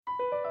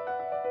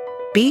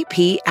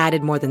BP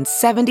added more than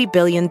 $70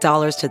 billion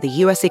to the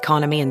U.S.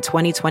 economy in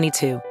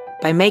 2022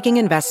 by making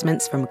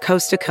investments from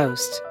coast to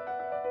coast.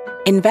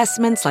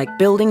 Investments like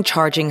building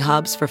charging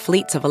hubs for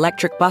fleets of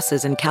electric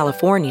buses in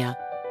California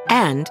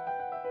and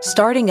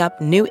starting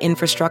up new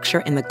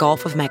infrastructure in the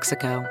Gulf of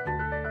Mexico.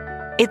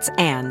 It's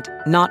and,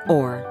 not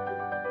or.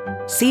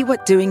 See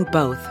what doing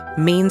both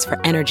means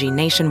for energy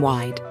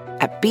nationwide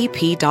at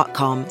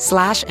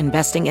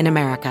bp.com/investing in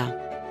America.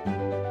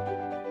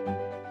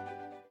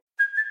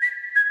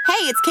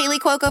 Hey, it's Kaylee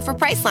Cuoco for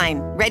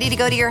Priceline. Ready to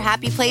go to your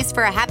happy place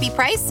for a happy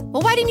price?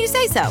 Well, why didn't you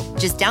say so?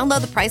 Just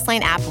download the Priceline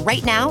app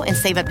right now and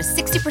save up to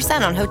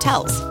 60% on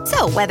hotels.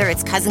 So whether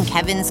it's Cousin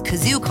Kevin's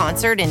Kazoo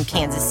Concert in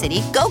Kansas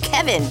City, go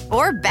Kevin,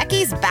 or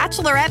Becky's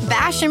Bachelorette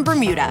Bash in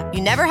Bermuda,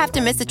 you never have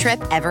to miss a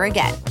trip ever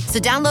again. So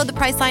download the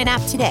Priceline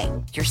app today.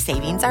 Your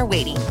savings are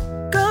waiting.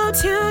 Go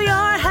to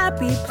your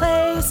happy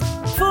place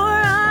for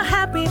a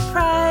happy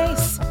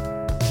price.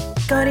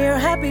 Go to your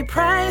happy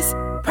price,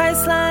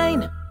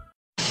 Priceline.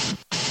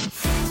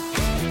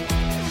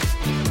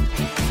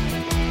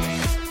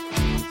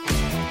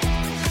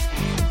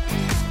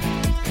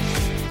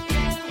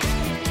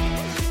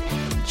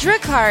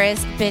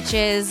 Dracarys,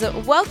 bitches.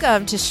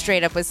 Welcome to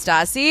Straight Up with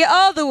Stassi,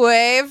 all the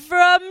way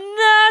from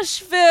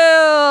Nashville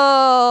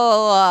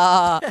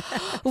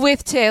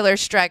with Taylor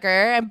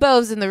Strecker. And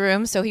Bo's in the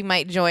room, so he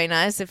might join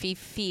us if he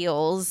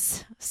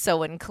feels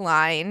so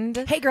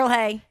inclined. Hey, girl,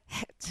 hey.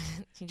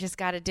 You just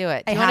got to do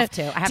it. I have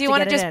to get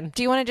it in.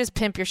 Do you want to just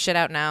pimp your shit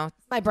out now?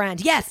 My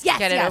brand. Yes.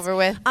 Get it over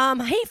with.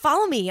 Hey,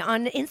 follow me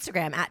on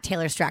Instagram at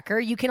Taylor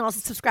Strecker. You can also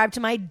subscribe to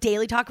my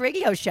daily talk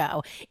radio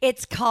show.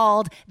 It's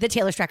called The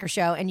Taylor Strecker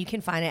Show, and you can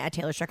find it at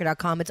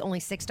taylorstrecker.com. It's only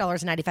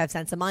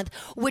 $6.95 a month,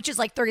 which is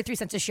like 33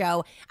 cents a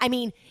show. I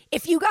mean,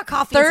 if you got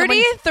coffee...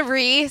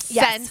 33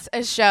 cents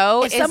a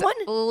show is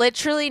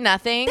literally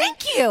nothing.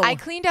 Thank you. I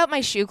cleaned out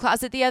my shoe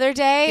closet the other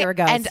day. Here it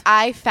goes. And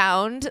I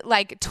found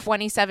like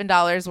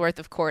 $27 worth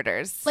of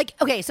quarters. Like,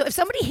 okay, so if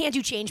somebody hands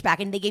you change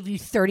back and they gave you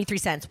 33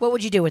 cents, what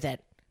would you do with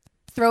it?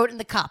 Throw it in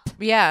the cup.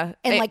 Yeah.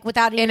 And like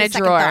without even in a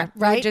second drawer. thought,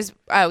 right?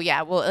 Oh,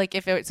 yeah. Well, like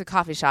if it's a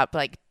coffee shop,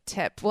 like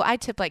tip. Well, I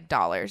tip like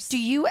dollars. Do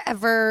you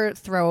ever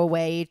throw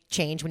away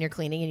change when you're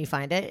cleaning and you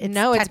find it?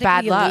 No, it's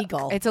bad luck.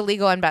 Illegal. It's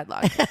illegal and bad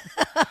luck.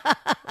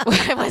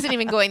 I wasn't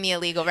even going the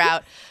illegal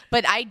route.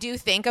 But I do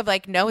think of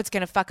like, no, it's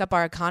going to fuck up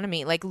our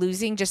economy. Like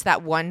losing just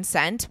that 1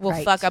 cent will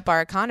fuck up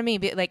our economy.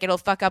 Like it'll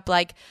fuck up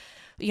like,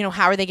 you know,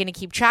 how are they going to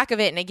keep track of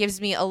it? And it gives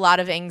me a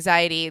lot of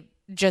anxiety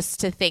just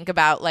to think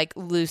about like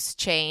loose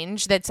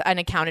change that's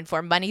unaccounted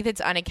for, money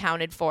that's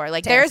unaccounted for.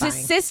 Like there's a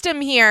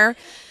system here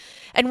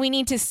and we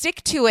need to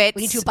stick to it.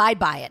 We need to abide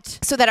by it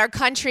so that our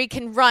country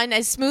can run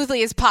as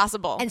smoothly as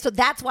possible. And so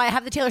that's why I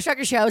have the Taylor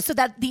Strecker Show, so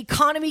that the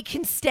economy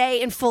can stay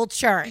in full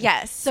churn.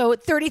 Yes. So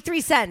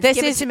 33 cents. This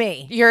give is it to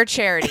me. Your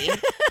charity.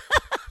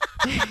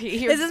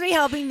 This is me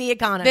helping the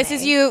economy. This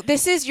is you.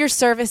 This is your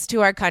service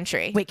to our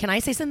country. Wait, can I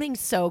say something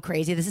so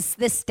crazy?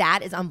 This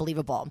stat is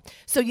unbelievable.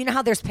 So you know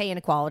how there's pay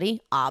inequality,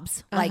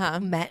 OBS,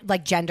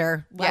 like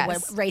gender,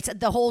 race,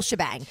 the whole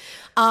shebang,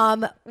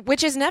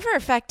 which has never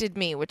affected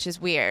me, which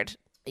is weird.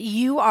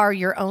 You are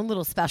your own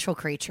little special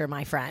creature,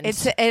 my friend.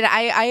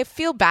 I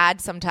feel bad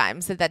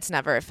sometimes that that's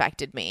never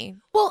affected me.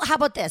 Well, how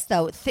about this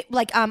though?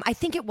 I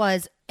think it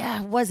was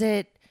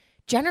it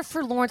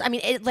Jennifer Lawrence? I mean,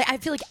 I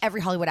feel like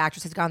every Hollywood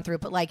actress has gone through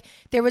it, but like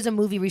there was a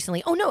movie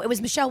recently. Oh no, it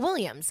was Michelle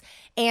Williams,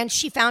 and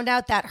she found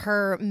out that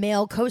her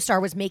male co-star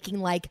was making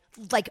like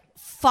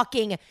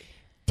fucking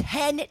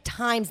 10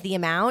 times the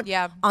amount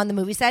on the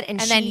movie set,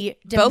 and she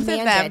then both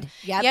demanded, of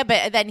them. Yeah,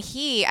 but then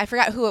I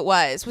forgot who it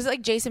was. Was it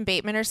like Jason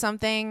Bateman or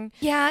something?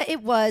 Yeah,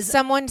 it was.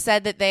 Someone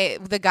said that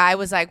the guy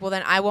was like, well,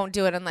 then I won't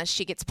do it unless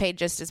she gets paid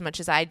just as much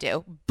as I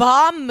do.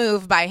 Bomb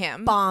move by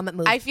him. Bomb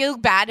move. I feel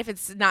bad if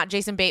it's not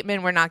Jason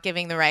Bateman. We're not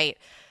giving the right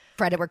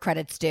credit where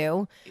credit's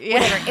due.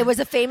 Yeah. Whatever. It was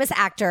a famous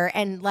actor,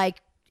 and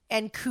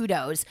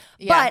kudos.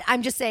 Yeah. But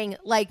I'm just saying,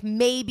 like,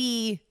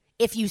 maybe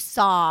if you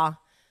saw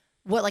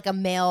what like a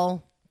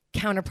male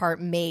counterpart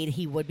made,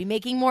 he would be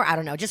making more. I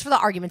don't know, just for the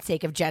argument's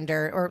sake of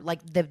gender or like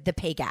the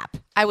pay gap.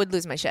 I would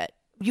lose my shit.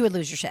 You would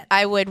lose your shit.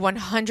 I would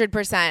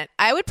 100%.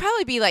 I would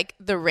probably be like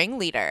the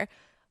ringleader.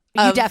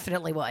 You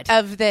definitely would.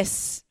 Of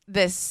this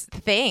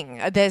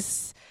thing.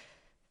 This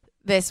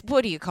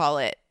what do you call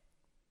it?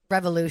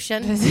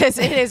 Revolution. It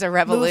is a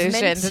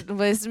revolution.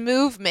 This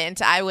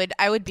movement. I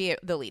would be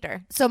the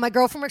leader. So my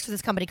girlfriend works for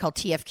this company called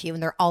TFQ,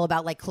 and they're all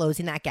about like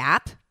closing that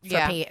gap for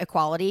pay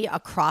equality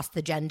across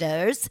the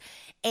genders.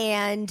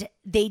 And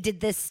they did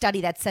this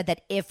study that said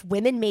that if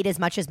women made as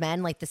much as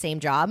men, like the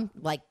same job,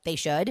 like they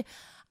should,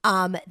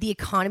 the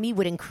economy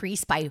would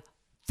increase by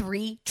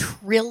 $3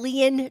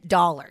 trillion.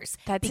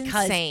 That's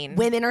because insane.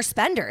 Women are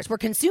spenders. We're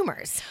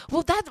consumers.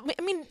 Well,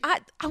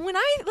 when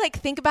I like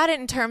think about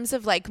it in terms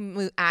of like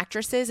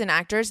actresses and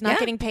actors not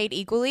getting paid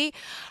equally,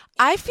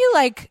 I feel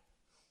like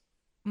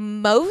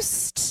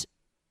most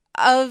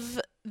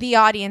of the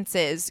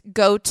audiences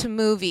go to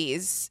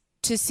movies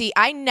to see.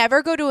 I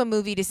never go to a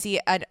movie to see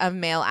a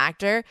male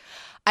actor.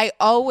 I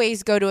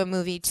always go to a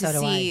movie to So do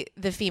see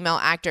the female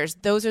actors.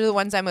 Those are the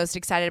ones I'm most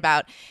excited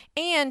about.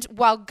 And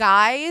while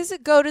guys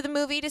go to the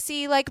movie to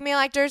see like male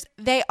actors,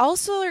 they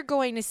also are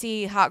going to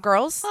see hot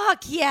girls.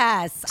 Fuck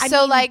yes.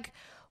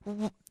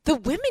 The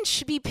women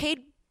should be paid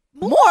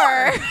more.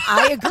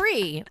 I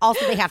agree.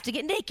 Also, they have to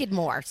get naked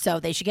more, so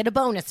they should get a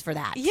bonus for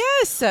that.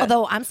 Yes.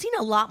 Although I'm seeing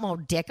a lot more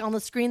dick on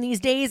the screen these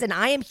days, and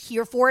I am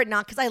here for it,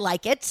 not because I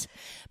like it,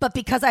 but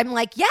because I'm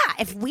like, yeah,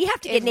 if we have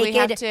to get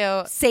naked,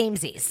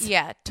 samesies.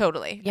 Yeah,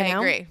 totally. I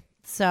agree.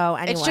 So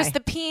anyway. It's just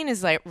the peen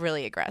is like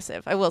really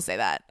aggressive. I will say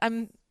that.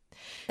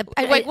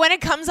 Like when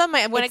it comes on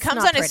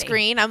a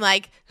screen, I'm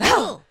like,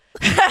 oh.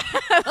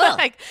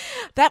 Like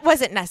that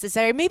wasn't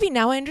necessary. Maybe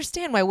now I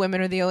understand why women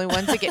are the only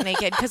ones that get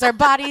naked, because our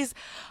bodies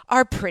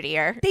are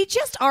prettier. They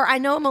just are. I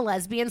know I'm a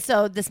lesbian,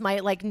 so this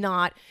might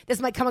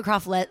come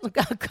across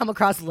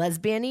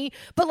lesbian-y,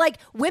 but like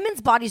women's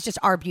bodies just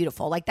are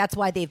beautiful. Like that's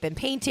why they've been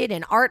painted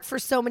in art for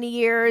so many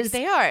years.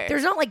 They are.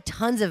 There's not like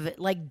tons of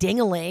like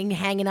ding-a-ling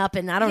hanging up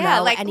in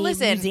any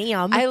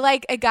museum. I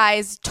like a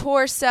guy's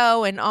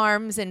torso and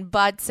arms and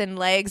butts and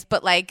legs,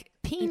 but like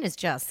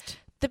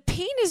the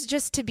peen is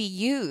just to be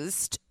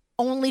used.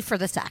 Only for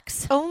the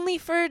sex. Only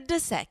for the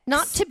sex.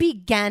 Not to be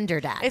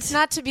gandered at. It's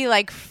not to be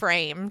like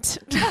framed.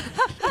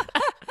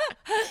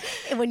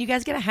 And when you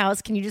guys get a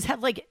house, can you just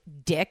have like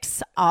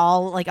dicks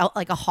all like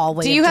a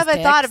hallway? Do you have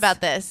a thought about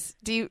this?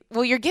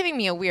 Well, you're giving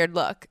me a weird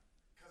look.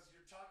 Because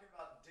you're talking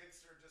about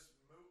dicks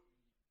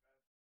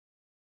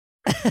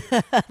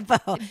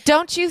are just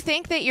Don't you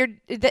think that you're?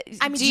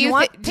 do you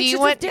want pictures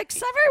of dicks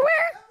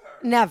everywhere?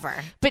 Never.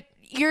 But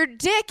your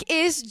dick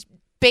is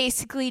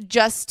basically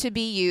just to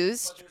be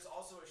used. But there's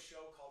also a show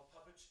called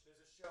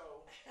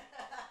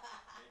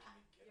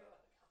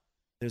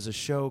There's a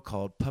show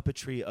called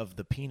Puppetry of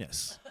the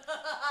Penis.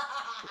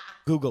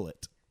 Google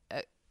it.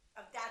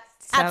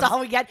 That's all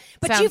we get.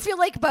 But you feel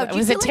like it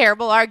was a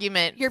terrible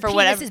argument. Your for penis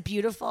whatever. is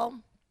beautiful.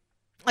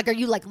 Like, are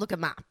you like, look at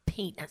my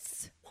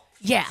penis?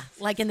 Yeah,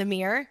 like in the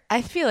mirror.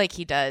 I feel like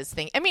he does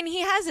think. I mean,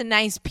 he has a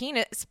nice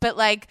penis, but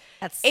like,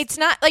 it's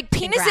not like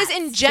penises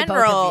in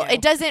general.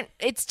 It doesn't.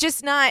 It's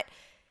just not.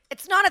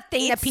 It's not a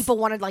thing that people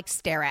want to like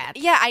stare at.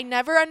 Yeah, I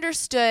never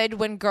understood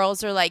when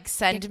girls are like,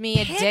 send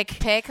me a dick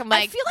pic. I'm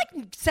like, I feel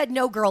like said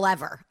no girl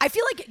ever. I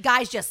feel like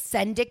guys just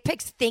send dick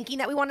pics thinking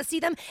that we want to see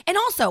them. And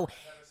also,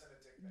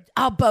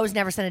 Bo's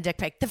never sent a dick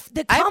pic.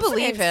 The I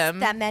believe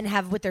him. That men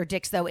have with their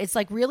dicks, though, it's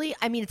like really,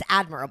 I mean, it's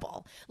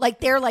admirable. Like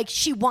they're like,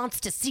 she wants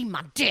to see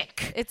my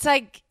dick. It's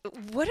like,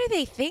 what do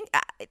they think?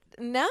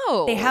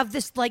 No, they have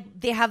this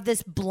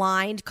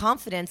blind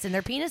confidence in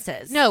their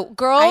penises. No,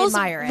 girls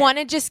want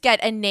to just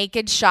get a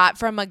naked shot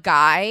from a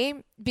guy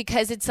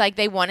because it's like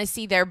they want to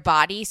see their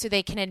body so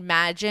they can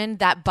imagine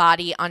that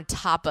body on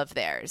top of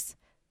theirs.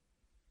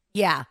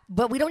 Yeah,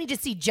 but we don't need to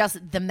see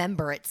just the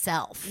member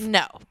itself.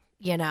 No.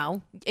 You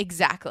know?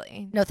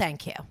 Exactly. No,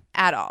 thank you.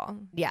 At all.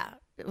 Yeah.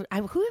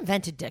 Who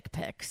invented dick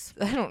pics?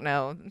 I don't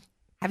know.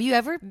 Have you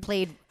ever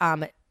played,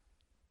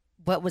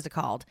 what was it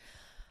called?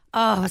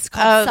 Oh, it's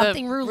called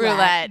something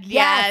roulette.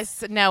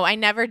 Yes. No, I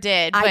never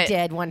did. I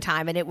did one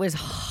time, and it was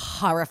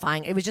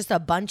horrifying. It was just a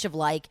bunch of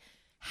like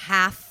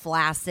half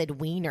flaccid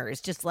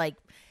wieners, just like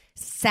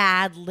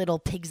sad little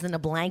pigs in a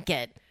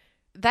blanket.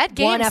 That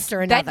game, one after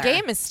another. That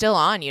game is still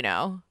on, you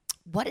know.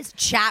 What is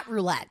chat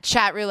roulette?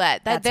 Chat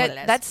roulette. That's what it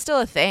is. That's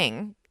still a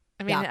thing.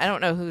 I mean, Yuck. I don't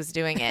know who's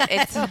doing it.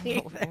 It's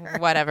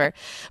whatever.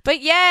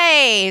 But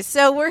yay.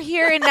 So we're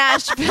here in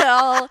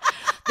Nashville.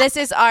 This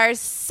is our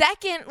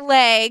second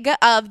leg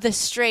of the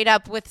Straight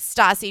Up with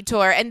Stassi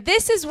tour. And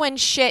this is when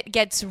shit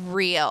gets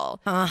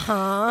real.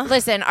 Uh-huh.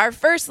 Listen, our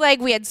first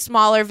leg, we had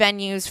smaller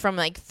venues from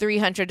like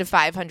 300 to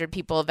 500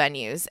 people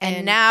venues.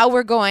 And now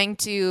we're going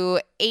to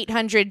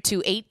 800 to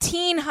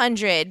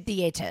 1,800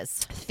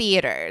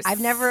 theaters. I've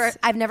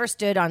never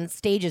stood on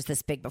stages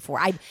this big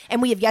before.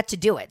 And we have yet to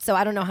do it. So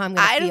I don't know how I'm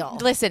going to feel.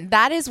 Listen,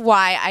 that is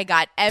why I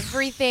got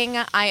everything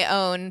I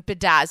own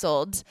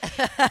bedazzled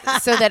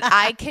so that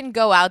I can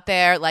go out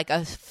there like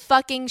a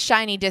fucking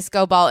shiny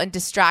disco ball and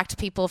distract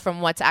people from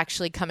what's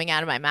actually coming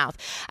out of my mouth.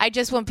 I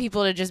just want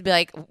people to just be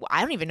like,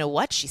 I don't even know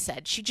what she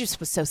said. She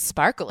just was so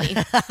sparkly.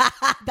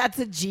 That's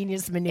a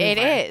genius maneuver. It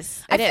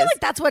is. I feel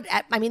like that's what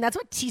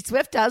T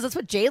Swift does. That's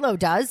what J-Lo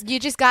does. You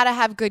just got to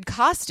have good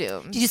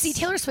costumes. Did you see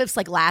Taylor Swift's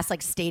like last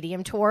like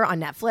stadium tour on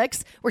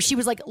Netflix where she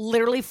was like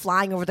literally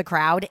flying over the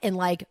crowd in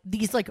like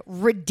these like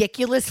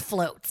ridiculous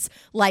floats,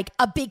 like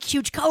a big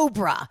huge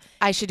cobra?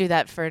 I should do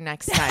that for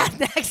next time.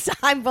 Next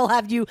time we'll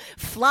have you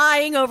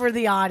flying over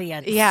the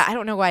audience. Yeah, I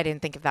don't know why I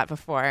didn't think of that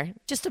before.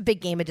 Just a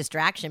big game of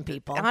distraction,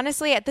 people.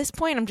 Honestly, at this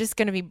point, I'm just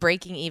going to be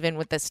breaking even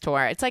with this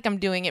tour. It's like I'm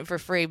doing it for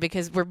free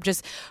because we're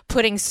just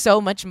putting so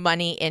much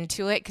money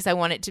into it because I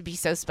want it to be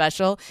so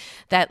special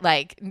that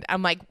like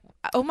I'm like,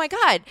 oh my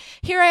God,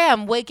 here I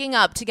am waking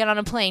up to get on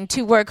a plane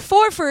to work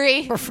for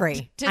free. For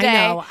free.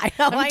 Today. I know.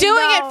 I'm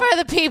doing it for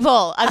the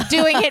people. I'm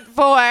doing it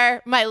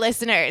for my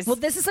listeners. Well,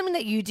 this is something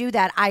that you do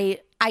that I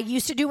I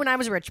used to do when I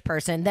was a rich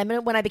person. Then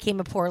when I became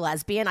a poor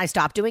lesbian, I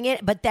stopped doing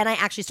it. But then I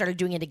actually started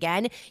doing it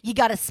again. You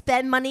got to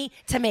spend money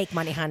to make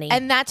money, honey.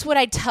 And that's what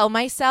I tell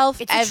myself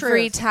It's the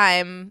every truth.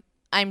 time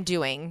I'm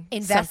doing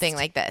something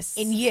like this.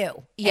 In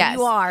you. Yes. And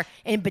you are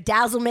in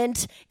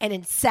bedazzlement and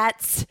in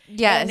sets.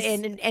 Yes.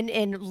 And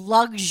in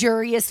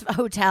luxurious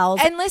hotels.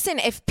 And listen,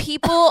 if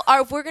people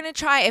are, if we're going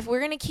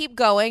to keep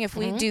going, if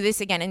we do this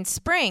again in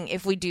spring,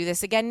 if we do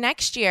this again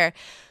next year,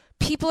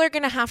 people are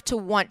going to have to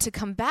want to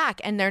come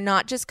back, and they're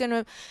not just going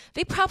to,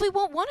 they probably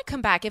won't want to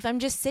come back if I'm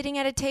just sitting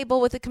at a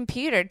table with a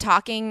computer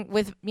talking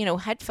with,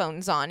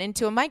 headphones on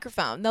into a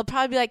microphone. They'll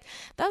probably be like,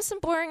 that was some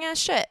boring ass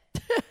shit.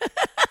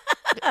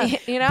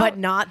 But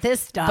not this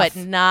stuff. But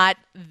not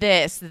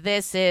this.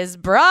 This is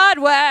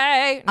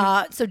Broadway.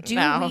 So do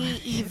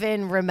we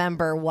even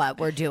remember what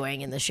we're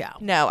doing in the show?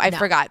 No, I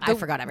forgot. I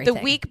forgot everything.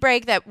 The week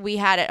break that we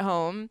had at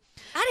home.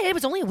 It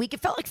was only a week. It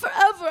felt like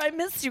forever. I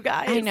missed you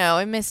guys. I know.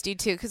 I missed you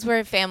too, because we're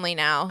a family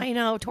now. I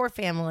know. Tour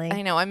family.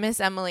 I know. I miss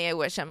Emily. I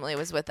wish Emily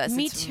was with us.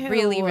 Me It's too.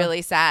 really,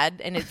 really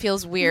sad. And it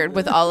feels weird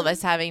with all of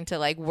us having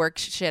to work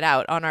shit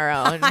out on our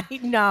own. I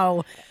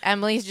know.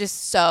 Emily's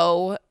just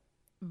so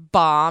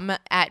bomb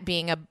at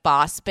being a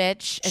boss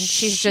bitch, and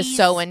she's just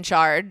so in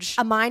charge.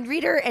 A mind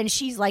reader, and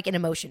she's like an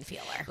emotion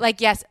feeler.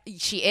 Yes,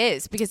 she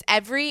is, because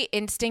every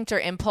instinct or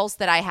impulse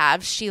that I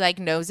have, she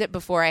knows it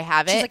before I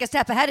have it. She's like a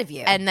step ahead of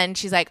you. And then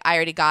she's like, I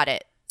already got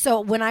it.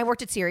 So when I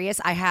worked at Sirius,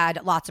 I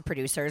had lots of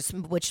producers,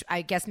 which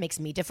I guess makes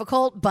me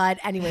difficult. But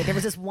anyway, there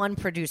was this one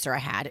producer I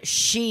had.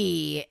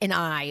 She and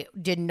I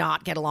did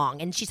not get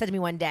along. And she said to me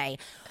one day,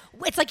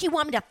 it's like you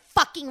want me to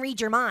fucking read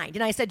your mind.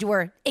 And I said to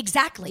her,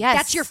 exactly. Yes.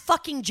 That's your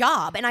fucking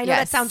job. And I know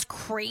that sounds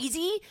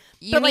crazy.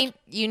 You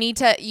need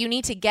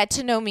to get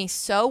to know me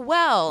so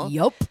well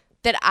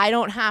that I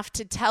don't have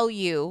to tell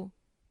you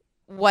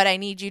what I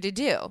need you to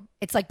do.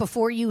 It's like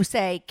before you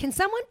say, can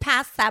someone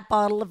pass that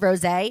bottle of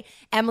rosé?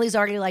 Emily's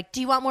already like, do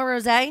you want more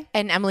rosé?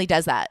 And Emily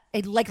does that.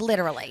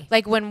 Literally.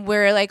 When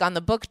we're on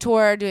the book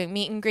tour doing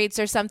meet and greets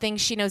or something,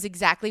 she knows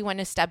exactly when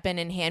to step in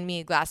and hand me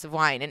a glass of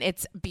wine. And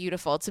it's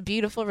beautiful. It's a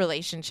beautiful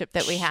relationship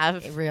that we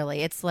have.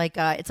 Really. It's like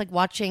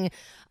watching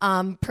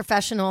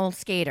professional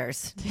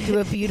skaters do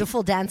a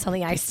beautiful dance on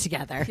the ice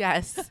together.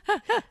 Yes.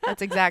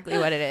 That's exactly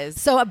what it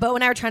is. So Bo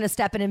and I are trying to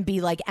step in and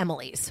be like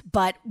Emily's,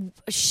 but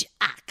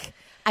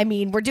I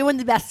mean, we're doing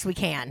the best we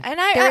can. And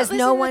there is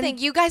no one.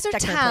 You guys are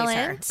that can replace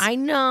her. talent. I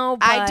know.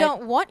 But I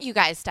don't want you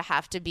guys to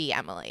have to be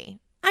Emily.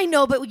 I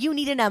know, but you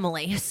need an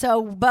Emily.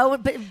 So Bo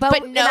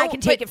and I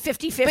can take it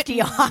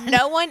 50-50 on.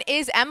 No one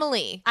is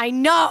Emily. I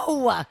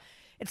know.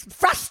 It's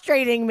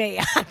frustrating me.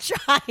 I'm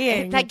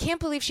trying. I can't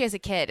believe she has a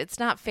kid. It's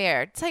not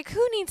fair. It's like,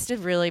 who needs to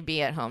really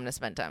be at home to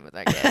spend time with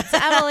their kids?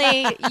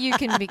 Emily, you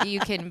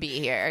can be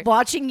here.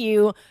 Watching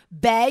you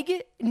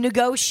beg,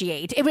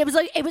 negotiate. It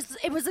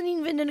wasn't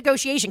even a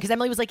negotiation, because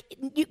Emily was like,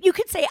 you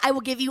could say, I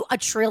will give you $1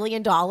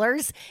 trillion,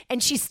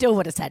 and she still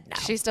would have said no.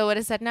 She still would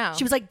have said no.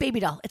 She was like, baby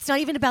doll, it's not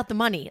even about the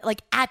money,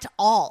 at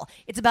all.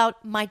 It's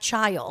about my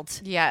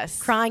child.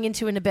 Yes. Crying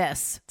into an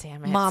abyss.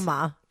 Damn it.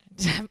 Mama.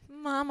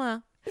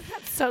 Mama.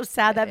 That's so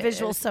sad. That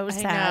visual's so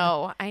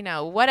sad. I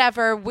know.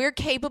 Whatever. We're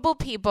capable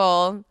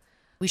people.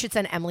 We should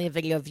send Emily a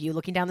video of you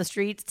looking down the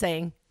street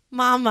saying,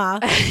 Mama.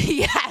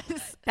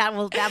 Yes. That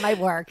might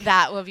work.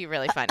 That will be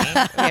really funny. We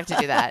have to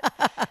do that.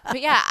 But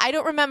yeah, I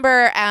don't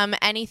remember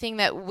anything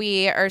that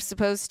we are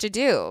supposed to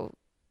do.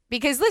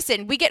 Because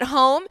listen, we get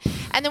home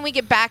and then we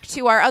get back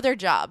to our other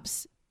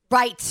jobs.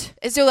 Right.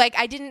 So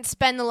I didn't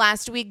spend the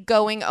last week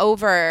going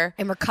over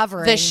and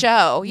recovering the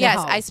show. Yes,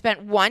 home. I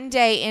spent one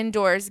day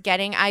indoors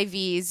getting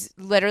IVs.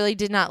 Literally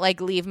did not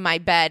leave my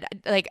bed.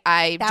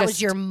 That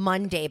was your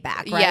Monday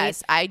back, right?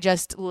 Yes, I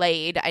just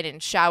laid. I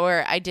didn't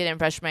shower. I didn't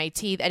brush my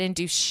teeth. I didn't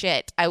do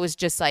shit. I was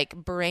just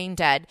brain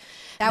dead.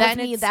 That was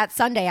me that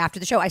Sunday after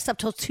the show. I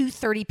slept till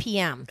 2:30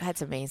 p.m.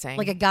 That's amazing.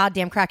 Like a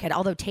goddamn crackhead.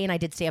 Although Tay and I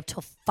did stay up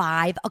till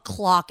 5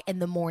 o'clock in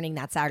the morning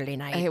that Saturday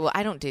night. Okay, well,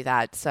 I don't do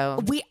that, so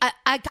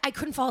I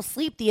couldn't fall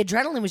asleep. The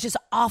adrenaline was just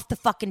off the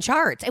fucking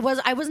charts. I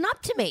wasn't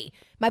up to me.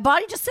 My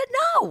body just said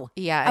no.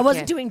 Yeah, I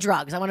wasn't doing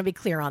drugs. I want to be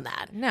clear on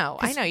that. No,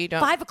 I know you don't.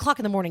 5 o'clock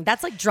in the morning.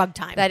 That's like drug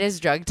time. That is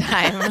drug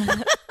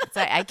time.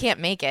 I can't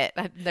make it.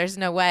 There's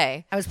no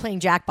way. I was playing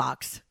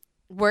Jackbox.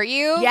 Were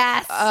you?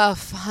 Yes. Oh,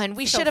 fun.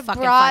 We should have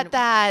fucking brought fun.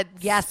 that.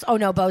 Yes. Oh,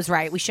 no, Bo's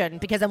right. We shouldn't,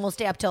 because then we'll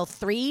stay up till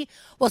 3.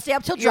 We'll stay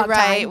up till You're drug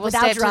right. time We'll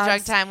without stay up drugs. till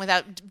drug time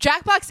without.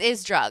 Jackbox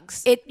is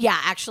drugs.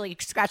 Actually,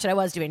 scratch it. I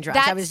was doing drugs.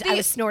 I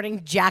was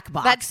snorting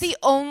Jackbox. That's the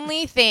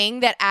only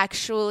thing that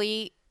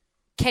actually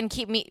can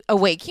keep me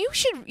awake. You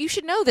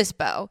should know this,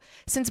 Bo.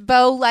 Since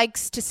Bo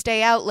likes to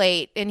stay out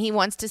late and he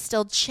wants to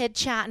still chit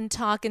chat and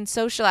talk and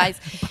socialize.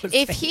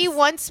 If he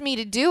wants me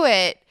to do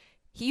it,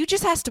 he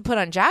just has to put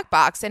on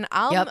Jackbox, and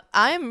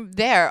I'm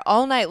there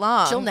all night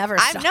long. She'll never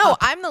stop.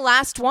 I'm the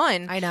last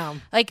one. I know.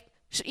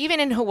 Even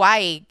in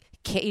Hawaii,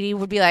 Katie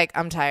would be like,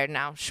 I'm tired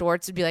now.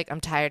 Schwartz would be like, I'm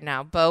tired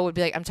now. Bo would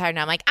be like, I'm tired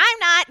now. I'm like, I'm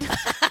not.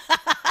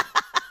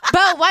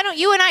 Bo, why don't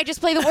you and I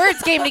just play the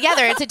words game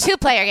together? It's a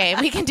 2-player game.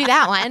 We can do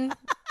that one.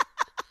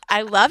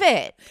 I love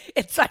it.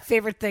 It's my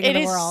favorite thing in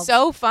the world. It is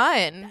so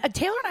fun.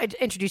 Taylor and I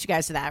introduced you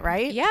guys to that,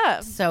 right?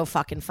 Yeah. So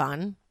fucking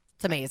fun.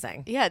 It's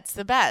amazing. Yeah, it's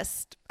the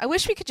best. I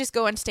wish we could just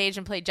go on stage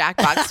and play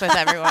Jackbox with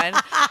everyone.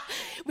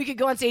 We could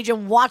go on stage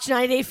and watch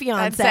 90 Day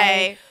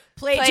Fiancé,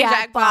 play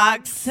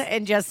Jackbox,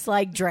 and just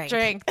like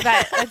drink.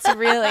 That's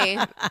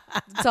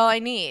all I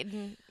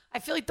need. I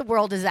feel like the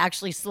world is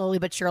actually slowly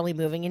but surely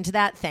moving into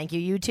that. Thank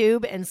you,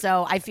 YouTube. And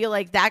so I feel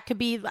like that could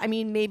be, I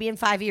mean, maybe in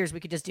 5 years we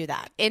could just do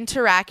that.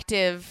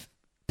 Interactive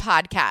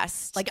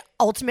podcast. Like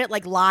ultimate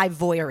like live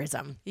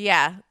voyeurism.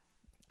 Yeah.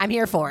 I'm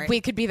here for it.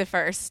 We could be the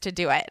first to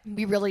do it.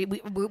 We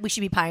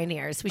should be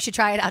pioneers. We should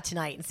try it out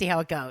tonight and see how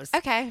it goes.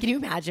 Okay. Can you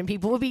imagine?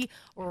 People will be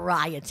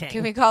rioting.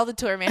 Can we call the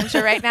tour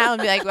manager right now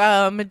and be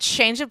like,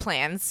 change of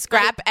plans,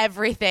 scrap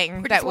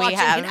everything that we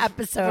have. An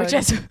episode.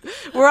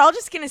 We're all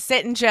just gonna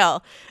sit and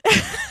chill.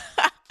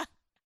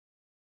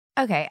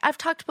 Okay, I've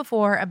talked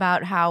before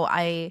about how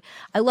I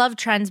love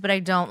trends, but I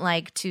don't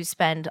like to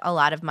spend a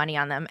lot of money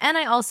on them. And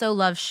I also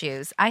love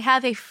shoes. I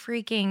have a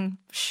freaking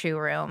shoe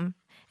room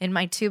in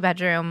my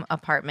 2-bedroom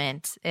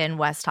apartment in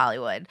West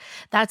Hollywood.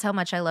 That's how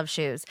much I love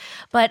shoes.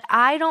 But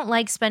I don't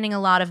like spending a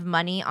lot of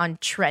money on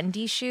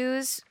trendy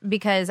shoes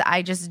because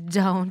I just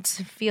don't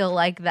feel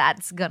like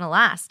that's gonna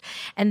last.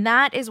 And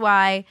that is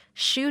why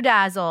Shoe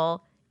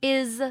Dazzle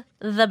is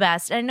the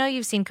best. I know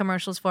you've seen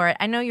commercials for it.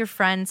 I know your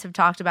friends have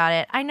talked about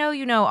it. I know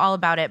you know all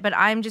about it, but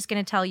I'm just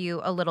going to tell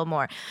you a little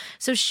more.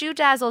 So Shoe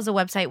Dazzle is a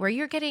website where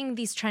you're getting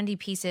these trendy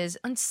pieces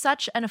on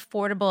such an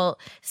affordable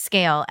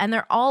scale, and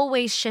they're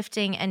always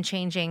shifting and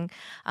changing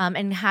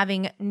and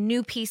having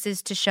new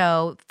pieces to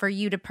show for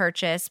you to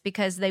purchase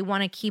because they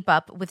want to keep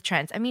up with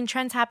trends. I mean,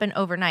 trends happen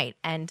overnight,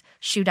 and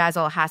Shoe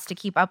Dazzle has to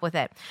keep up with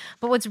it.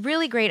 But what's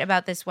really great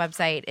about this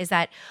website is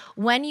that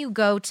when you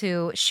go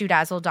to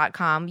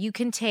shoedazzle.com, you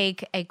can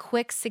take a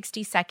quick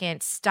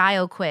 60-second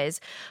style quiz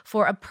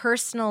for a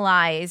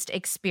personalized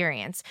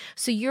experience.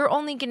 So you're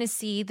only going to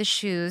see the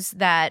shoes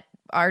that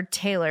are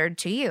tailored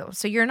to you.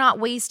 So you're not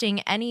wasting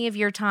any of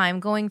your time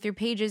going through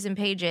pages and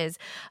pages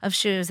of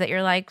shoes that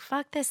you're like,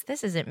 fuck this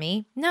isn't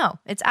me. No,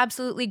 it's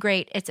absolutely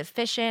great. It's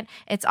efficient,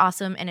 it's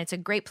awesome, and it's a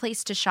great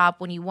place to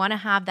shop when you want to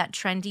have that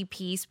trendy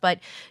piece,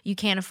 but you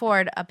can't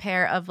afford a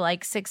pair of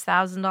like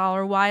 $6,000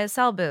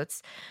 YSL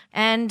boots.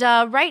 And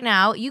right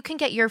now, you can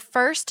get your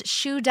first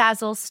Shoe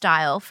Dazzle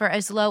style for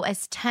as low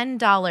as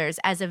 $10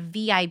 as a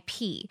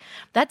VIP.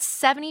 That's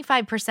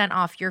 75%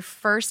 off your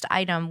first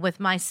item with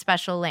my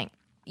special link.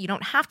 You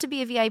don't have to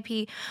be a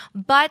VIP,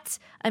 but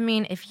I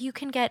mean, if you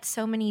can get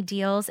so many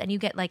deals and you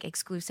get like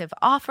exclusive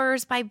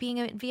offers by being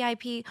a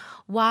VIP,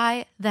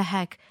 why the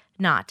heck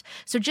not?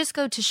 So just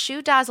go to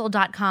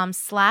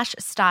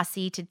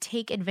shoedazzle.com/Stassi to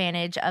take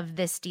advantage of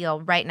this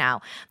deal right now.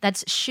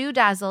 That's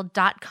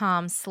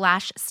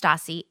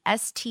shoedazzle.com/Stassi,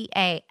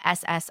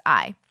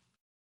 STASSI.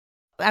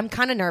 I'm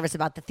kind of nervous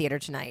about the theater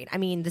tonight. I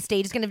mean, the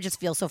stage is going to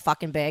just feel so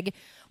fucking big.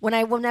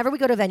 Whenever we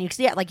go to a venue, because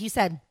yeah, like you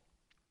said,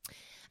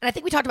 and I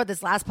think we talked about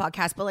this last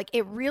podcast, but like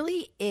it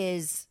really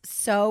is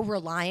so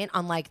reliant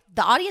on like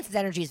the audience's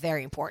energy is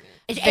very important.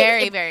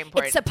 Very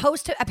important. It's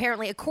supposed to,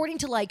 apparently, according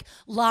to like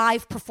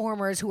live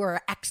performers who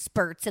are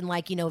experts and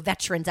like, you know,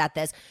 veterans at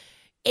this,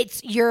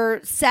 it's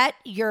your set,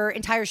 your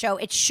entire show.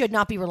 It should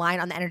not be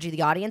reliant on the energy of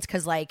the audience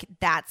because like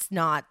that's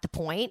not the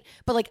point.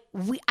 But like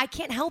I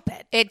can't help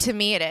it. To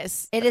me, it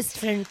is. It is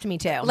to me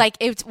too. Like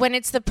when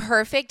it's the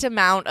perfect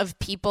amount of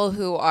people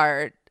who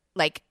are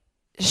like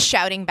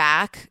shouting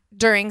back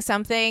during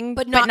something,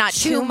 but not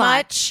too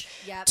much.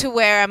 Yep. To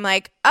where I'm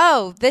like,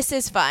 oh, this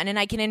is fun and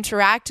I can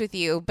interact with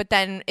you. But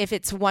then if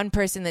it's one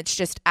person that's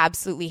just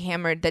absolutely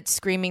hammered, that's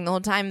screaming the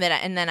whole time,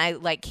 and then I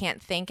like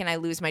can't think and I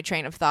lose my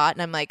train of thought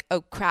and I'm like,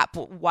 oh crap,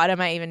 what am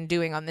I even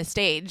doing on this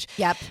stage?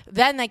 Yep.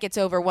 Then that gets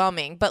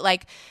overwhelming. But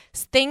like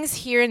things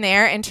here and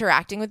there,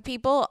 interacting with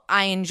people,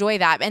 I enjoy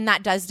that, and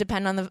that does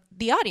depend on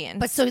the audience.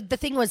 But so the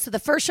thing was, so the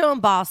first show in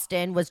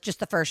Boston was just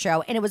the first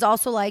show, and it was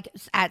also like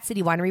at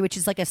City Winery, which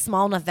is like a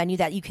small enough venue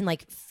that you can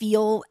like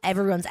feel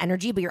everyone's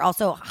energy, but you're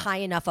also high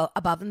enough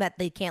above them that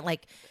they can't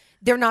like,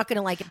 they're not going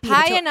to like be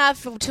high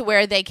enough to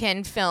where they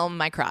can film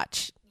my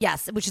crotch.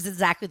 Yes, which is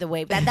exactly the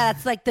way.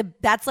 That's like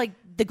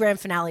the grand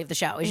finale of the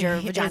show is your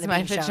vagina.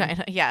 My vagina,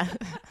 shown. Yeah.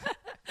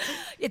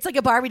 It's like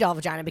a Barbie doll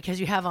vagina because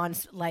you have on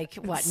like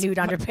what nude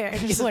underwear. I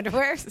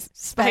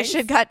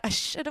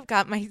should have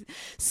got my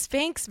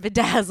Spanx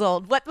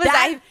bedazzled. What was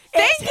I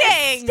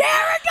thinking?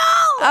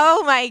 Hysterical!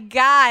 Oh my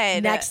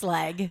god! Next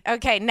leg.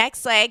 Okay,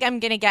 next leg. I'm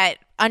gonna get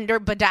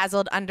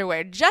bedazzled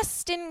underwear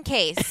just in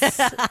case.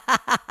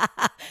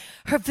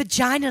 Her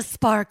vagina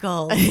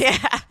sparkles.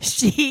 Yeah,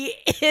 she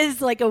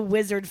is like a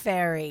wizard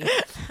fairy.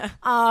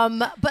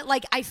 But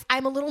like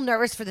I'm a little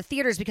nervous for the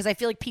theaters because I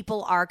feel like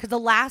people are, because the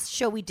last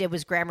show we did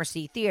was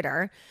Gramercy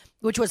Theater,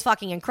 which was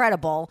fucking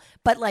incredible,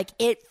 but like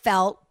it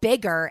felt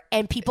bigger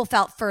and people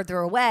felt further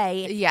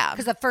away. Yeah,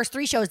 because the first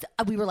 3 shows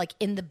we were like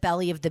in the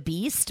belly of the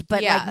beast,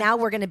 but like now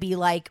we're gonna be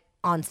like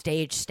on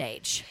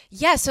stage.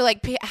 Yeah, so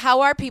like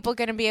how are people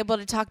gonna be able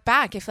to talk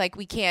back if like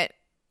we can't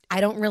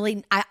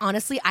I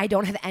honestly, I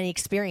don't have any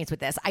experience with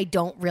this. I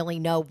don't really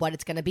know what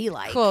it's going to be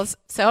like. Cool.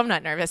 So I'm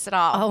not nervous at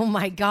all. Oh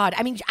my God.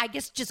 I mean, I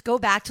guess just go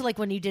back to like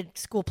when you did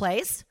school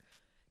plays.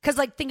 Because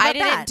like, think about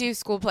that. I didn't do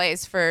school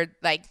plays for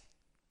like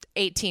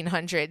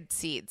 1,800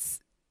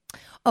 seats.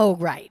 Oh,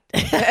 right.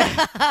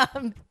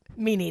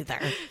 Me neither.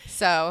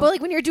 So, but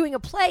like when you're doing a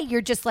play,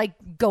 you're just like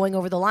going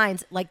over the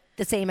lines like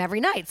the same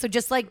every night. So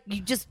just like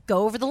you just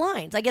go over the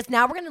lines. I guess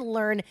now we're going to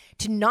learn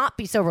to not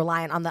be so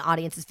reliant on the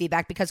audience's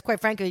feedback because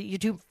quite frankly, you're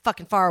too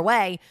fucking far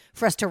away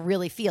for us to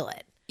really feel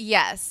it.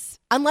 Yes.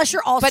 Unless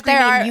you're all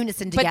screaming in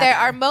unison together. But there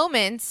are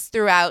moments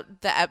throughout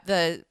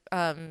the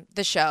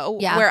show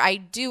where I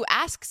do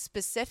ask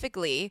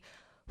specifically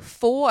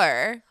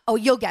for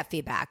you'll get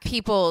feedback.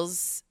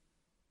 People's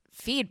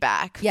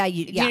feedback. Yeah, Do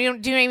you know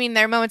what I mean?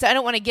 There are moments. I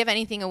don't want to give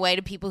anything away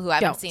to people who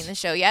haven't seen the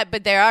show yet,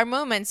 but there are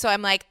moments. So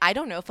I'm like, I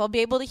don't know if I'll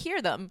be able to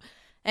hear them,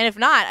 and if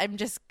not, I'm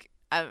just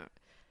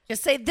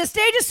say the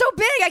stage is so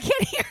big, I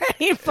can't hear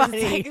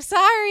anybody. Like,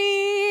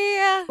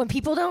 sorry. When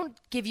people don't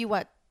give you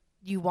what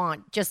you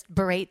want, just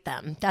berate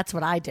them. That's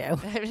what I do.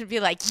 I would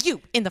be like,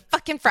 you in the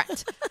fucking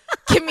front.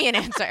 Give me an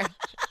answer.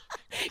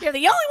 You're the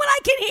only one I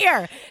can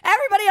hear.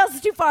 Everybody else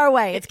is too far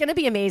away. It's going to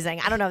be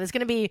amazing. I don't know. It's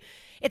going to be something.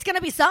 It's going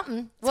to be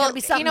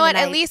something. You know what?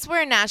 Tonight. At least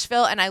we're in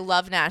Nashville, and I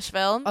love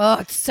Nashville. Oh,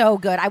 it's so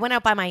good. I went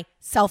out by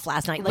myself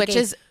last night, like which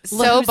is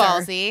so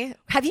ballsy.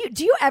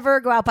 Do you ever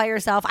go out by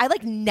yourself? I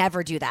like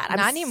never do that. Not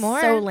anymore.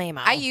 So lame.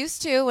 I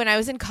used to when I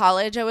was in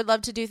college. I would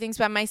love to do things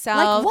by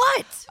myself. Like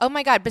what? Oh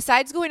my God!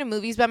 Besides going to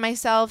movies by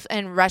myself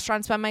and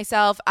restaurants by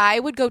myself, I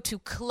would go to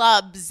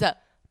clubs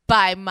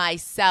by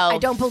myself. I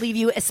don't believe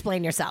you.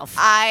 Explain yourself.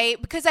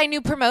 Because I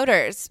knew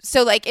promoters.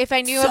 So like if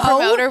I knew a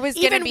promoter was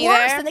going to be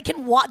there.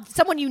 Even worse, and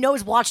someone you know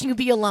is watching you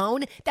be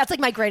alone. That's like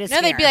my greatest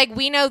fear. They'd be like,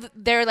 we know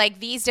there are like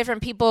these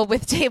different people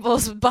with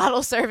tables with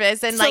bottle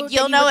service. And like,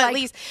 you'll know at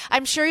least,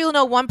 I'm sure you'll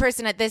know one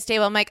person at this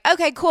table. I'm like,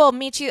 okay, cool. I'll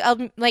meet you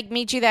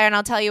there and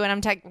I'll tell you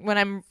when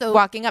I'm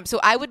walking up. So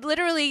I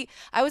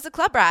was a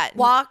club rat.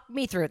 Walk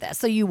me through this.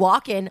 So you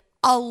walk in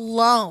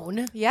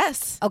alone.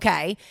 Yes.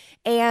 Okay.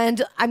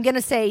 And I'm going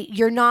to say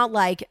you're not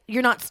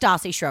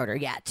Stassi Schroeder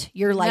yet.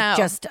 You're like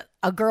just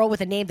a girl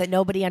with a name that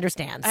nobody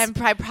understands.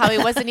 I probably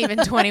wasn't even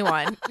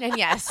 21. And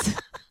yes.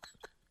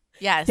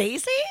 Yes.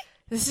 Stacy?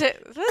 Who's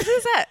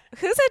that?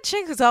 Who's that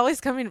chick who's always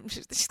coming?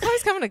 She's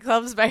always coming to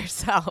clubs by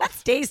herself. That's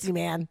Stacy,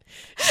 man.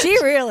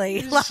 She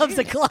really loves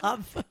a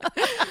club.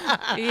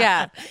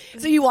 Yeah.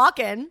 So you walk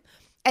in.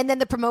 And then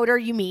the promoter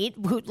you meet,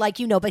 who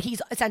but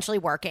he's essentially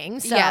working.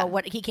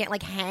 So he can't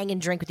like hang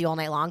and drink with you all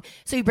night long.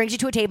 So he brings you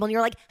to a table and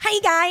you're like, "Hey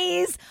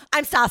guys,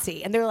 I'm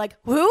Stassi." And they're like,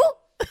 "Who?"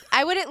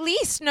 I would at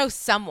least know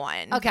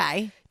someone.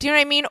 Okay. Do you know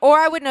what I mean? Or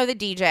I would know the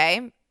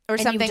DJ or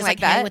something you would just, like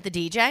hang that. with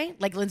the DJ,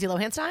 like Lindsay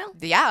Lohan style?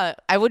 Yeah.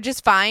 I would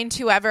just find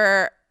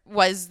whoever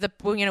was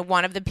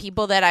one of the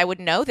people that I would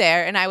know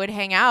there, and I would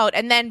hang out,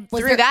 and then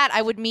that I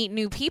would meet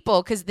new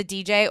people because the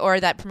DJ or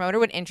that promoter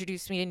would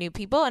introduce me to new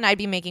people, and I'd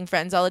be making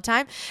friends all the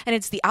time. And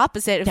it's the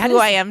opposite of who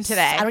I am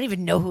today. I don't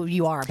even know who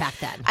you are back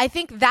then. I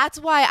think that's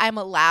why I'm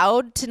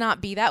allowed to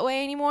not be that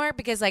way anymore,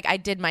 because like I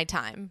did my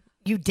time.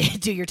 You did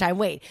do your time.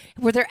 Wait,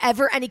 were there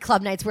ever any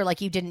club nights where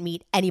like you didn't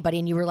meet anybody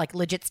and you were like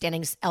legit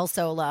standing El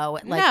Solo,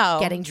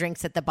 like getting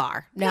drinks at the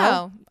bar?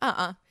 No.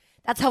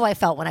 That's how I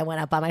felt when I went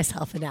out by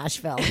myself in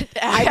Nashville.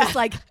 I was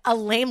like a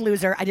lame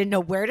loser. I didn't know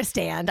where to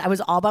stand. I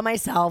was all by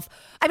myself.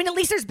 I mean, at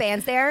least there's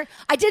bands there.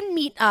 I did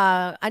meet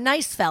a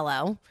nice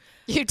fellow.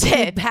 You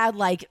did?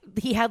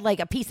 He had like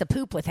a piece of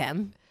poop with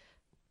him.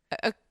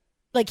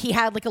 Like he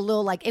had like a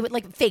little it was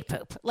like fake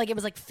poop. Like it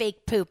was like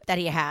fake poop that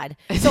he had.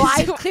 So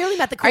I clearly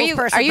met the coolest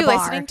person Are at you the bar.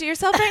 listening to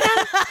yourself right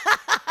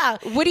now?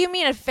 What do you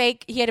mean a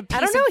fake? He had a piece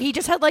I don't know. He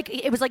just had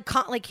it was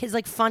like his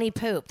like funny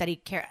poop that he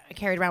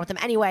carried around with him.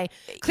 Anyway,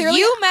 clearly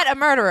you met a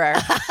murderer.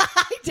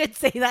 I did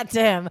say that to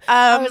him.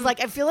 I was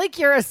like, I feel like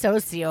you're a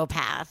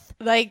sociopath.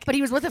 But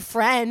he was with a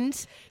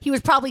friend. He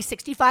was probably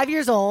 65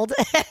 years old,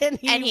 and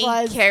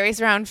he carries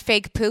around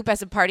fake poop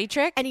as a party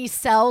trick. And he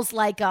sells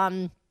like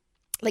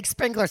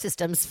sprinkler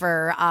systems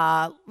for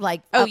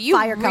you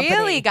fire company.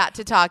 Really got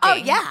to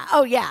talking.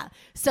 Oh yeah.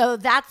 So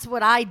that's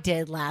what I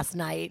did last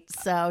night.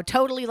 So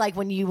totally like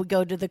when you would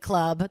go to the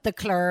club, and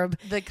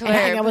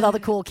hang out with all the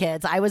cool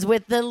kids. I was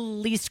with the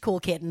least cool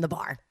kid in the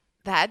bar.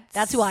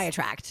 That's who I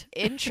attract.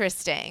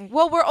 Interesting.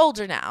 Well, we're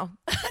older now.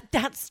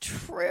 That's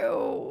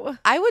true.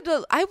 I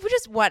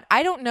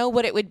don't know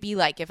what it would be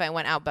like if I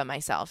went out by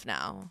myself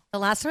now. The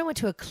last time I went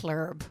to a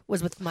club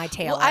was with my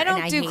tailor.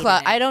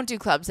 Well, I don't do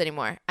clubs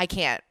anymore. I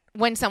can't.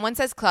 When someone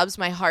says clubs,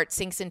 my heart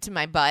sinks into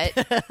my butt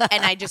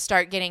and I just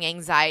start getting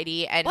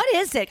anxiety. And what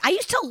is it? I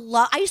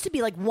used to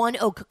be like One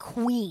Oak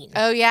queen.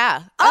 Oh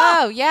yeah.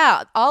 Oh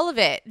yeah. All of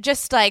it.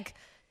 Just like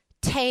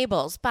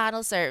tables,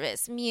 bottle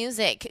service,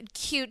 music,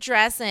 cute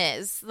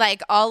dresses,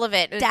 like all of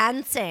it.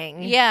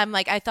 Dancing. Yeah. I'm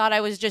like, I thought I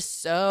was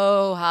just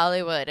so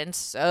Hollywood and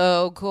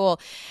so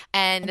cool.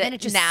 And then it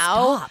just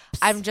now stops.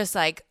 I'm just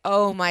like,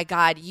 oh my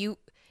God,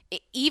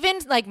 even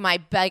like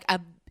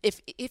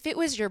if it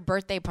was your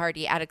birthday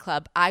party at a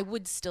club, I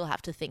would still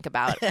have to think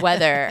about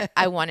whether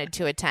I wanted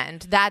to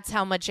attend. That's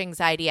how much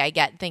anxiety I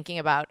get thinking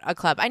about a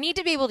club. I need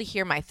to be able to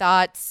hear my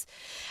thoughts.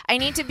 I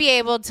need to be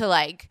able to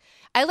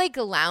I like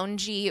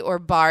loungy or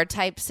bar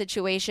type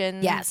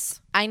situations. Yes.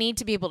 I need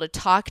to be able to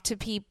talk to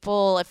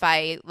people if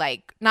I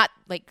not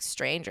like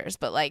strangers,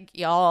 but like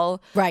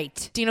y'all.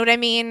 Right. Do you know what I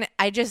mean?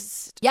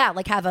 Yeah,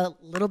 like have a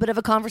little bit of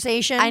a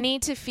conversation. I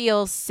need to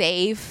feel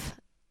safe.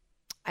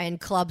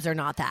 And clubs are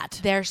not that.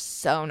 They're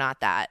so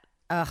not that.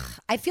 Ugh.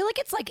 I feel like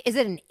it's is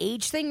it an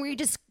age thing where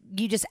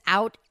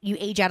you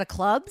age out of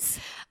clubs?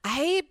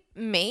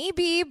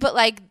 Maybe, but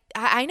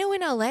I know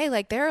in LA,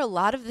 there are a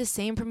lot of the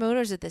same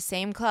promoters at the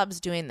same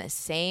clubs doing the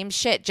same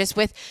shit, just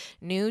with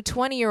new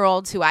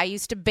 20-year-olds who I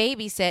used to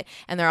babysit,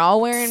 and they're all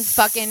wearing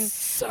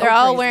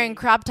all wearing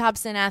crop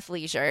tops and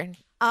athleisure.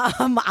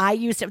 I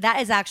used to.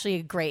 That is actually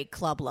a great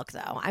club look,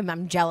 though.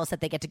 I'm jealous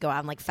that they get to go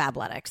out in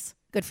Fabletics.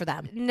 Good for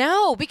them.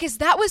 No, because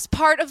that was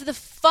part of the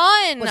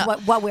fun.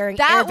 Was what wearing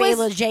Hervé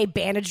Leger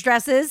bandage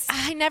dresses?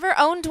 I never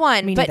owned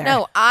one. Me but neither.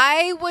 no,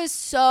 I was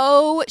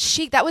so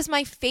chic. That was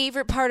my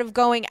favorite part of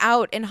going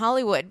out in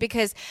Hollywood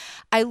because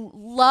I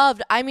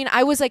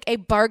was like a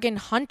bargain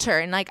hunter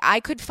and I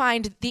could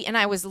find and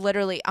I was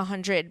literally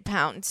 100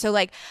 pounds. So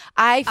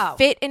I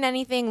fit in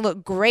anything,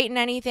 looked great in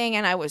anything,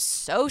 and I was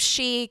so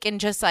chic and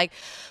just and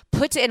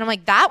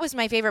I'm that was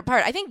my favorite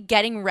part. I think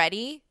getting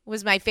ready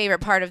was my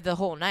favorite part of the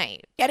whole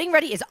night. Getting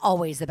ready is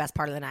always the best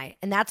part of the night.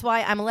 And that's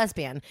why I'm a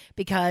lesbian,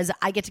 because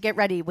I get to get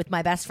ready with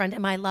my best friend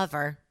and my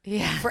lover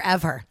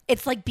forever.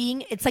 It's like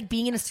being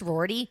in a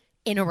sorority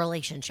in a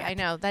relationship. I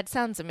know. That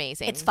sounds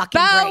amazing. It's fucking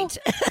great.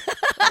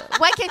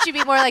 Why can't you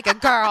be more like a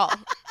girl?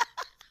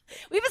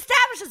 We've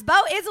established this.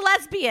 Bo is a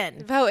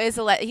lesbian. Bo is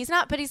he's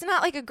not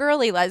like a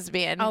girly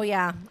lesbian. Oh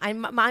yeah.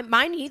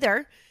 Mine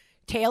either.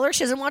 Taylor,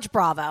 she doesn't watch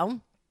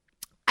Bravo.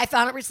 I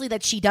found out recently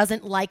that she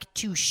doesn't like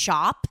to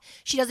shop.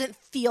 She doesn't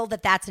feel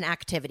that that's an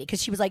activity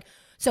because she was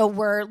so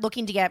we're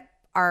looking to get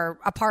our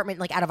apartment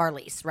out of our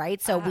lease,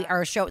 right? So we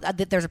are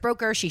there's a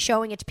broker. She's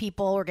showing it to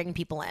people. We're getting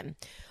people in.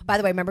 By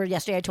the way, remember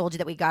yesterday I told you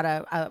that we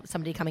got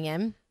somebody coming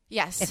in?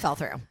 Yes. It fell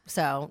through.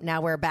 So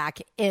now we're back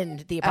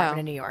in the apartment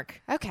in New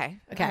York. Okay.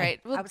 All right.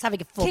 Well, I was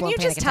having a Can full-blown you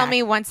panic just tell attack.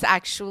 me once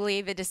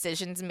actually the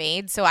decision's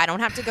made so I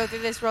don't have to go through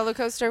this roller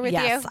coaster with you?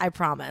 Yes, I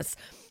promise.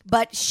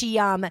 But she,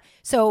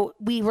 so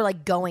we were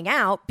going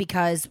out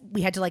because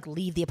we had to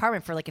leave the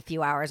apartment for a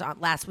few hours on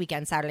last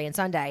weekend, Saturday and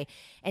Sunday.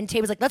 And Tay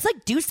was let's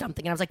do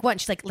something. And I was what?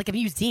 And she's like a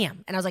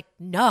museum. And I was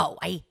no,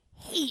 I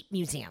hate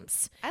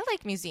museums. I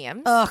like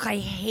museums. Ugh, I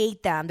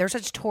hate them. They're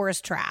such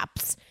tourist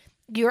traps.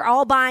 You're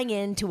all buying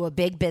into a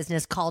big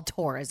business called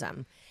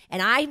tourism.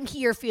 And I'm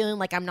here feeling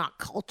like I'm not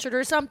cultured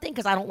or something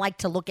because I don't like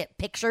to look at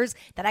pictures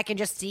that I can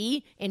just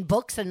see in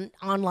books and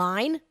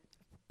online.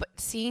 But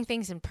seeing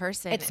things in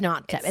person, it's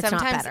not better.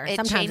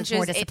 Sometimes it's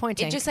more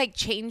disappointing. It just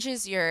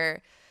changes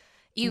your.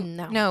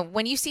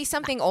 When you see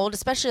something old,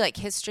 especially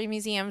history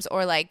museums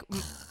or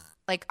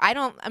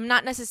I'm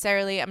not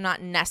necessarily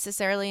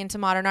into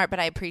modern art, but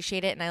I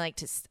appreciate it and I like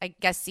to, I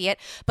guess, see it.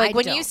 But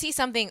when you see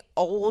something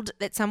old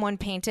that someone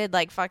painted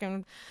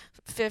fucking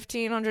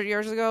 1,500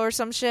 years ago or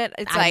some shit,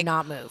 it's I'm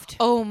not moved.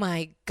 Oh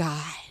my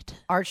God.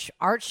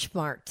 Art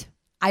smart.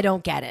 I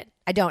don't get it.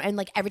 I don't.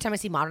 And every time I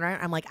see modern art,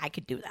 I'm I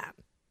could do that.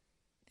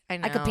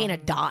 I could paint a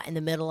dot in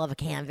the middle of a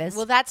canvas.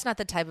 Well, that's not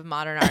the type of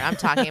modern art I'm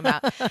talking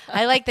about.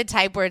 I like the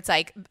type where it's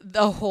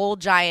the whole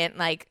giant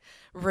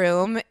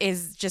room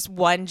is just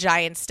one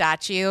giant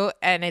statue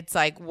and it's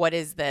what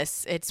is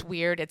this? It's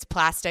weird. It's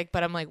plastic,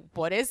 but I'm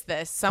what is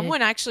this?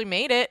 Someone actually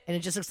made it. And it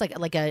just looks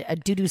like a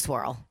doo-doo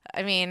swirl.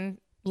 I mean,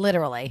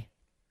 literally.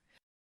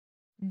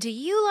 Do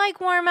you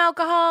like warm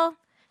alcohol?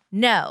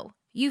 No,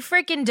 you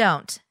freaking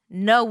don't.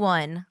 No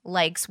one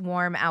likes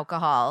warm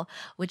alcohol,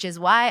 which is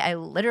why I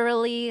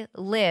literally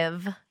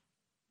live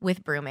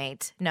with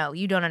Brewmate. No,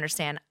 you don't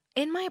understand.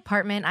 In my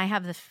apartment, I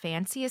have the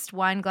fanciest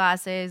wine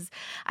glasses.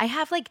 I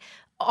have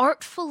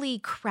artfully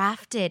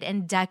crafted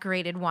and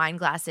decorated wine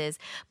glasses.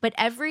 But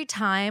every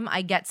time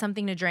I get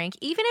something to drink,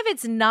 even if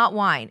it's not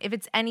wine, if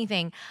it's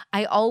anything,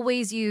 I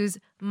always use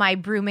my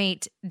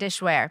Brewmate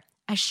dishware.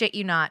 I shit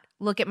you not.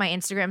 Look at my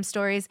Instagram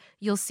stories.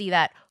 You'll see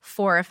that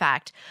for a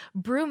fact.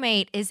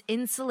 Brewmate is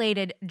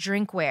insulated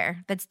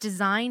drinkware that's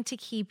designed to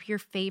keep your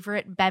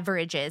favorite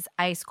beverages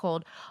ice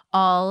cold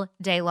all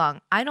day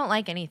long. I don't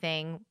like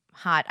anything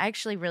hot. I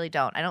actually really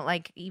don't. I don't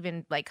like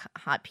even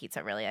hot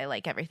pizza, really. I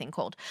like everything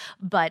cold.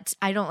 But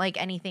I don't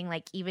like anything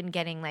even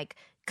getting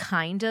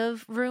kind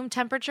of room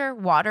temperature,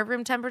 water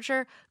room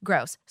temperature.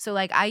 Gross. So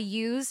I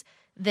use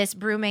this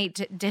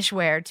Brewmate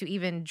dishware to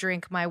even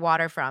drink my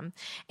water from.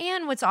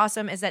 And what's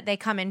awesome is that they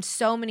come in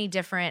so many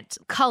different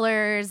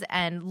colors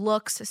and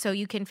looks, so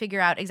you can figure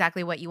out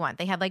exactly what you want.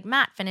 They have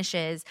matte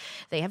finishes,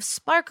 they have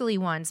sparkly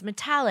ones,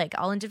 metallic,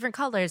 all in different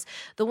colors.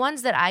 The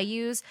ones that I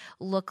use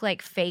look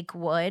like fake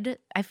wood.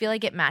 I feel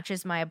like it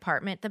matches my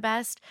apartment the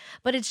best,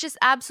 but it's just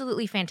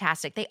absolutely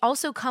fantastic. They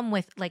also come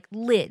with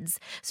lids.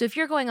 So if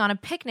you're going on a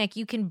picnic,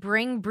 you can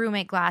bring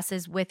Brewmate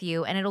glasses with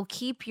you and it'll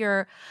keep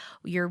your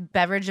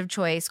beverage of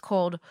choice cold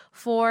cold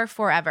for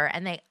forever.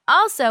 And they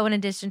also, in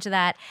addition to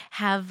that,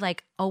 have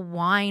like a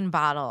wine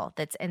bottle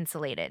that's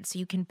insulated. So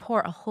you can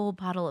pour a whole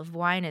bottle of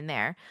wine in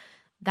there.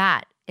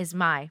 That is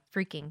my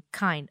freaking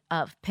kind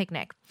of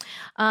picnic.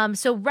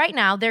 So right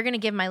now, they're going to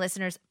give my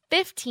listeners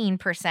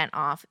 15%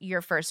 off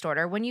your first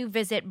order when you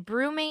visit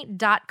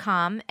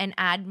brewmate.com and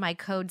add my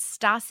code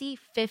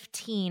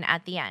STACI15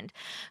 at the end.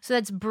 So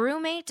that's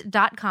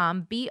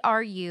brewmate.com,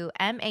 BRUMATE.com,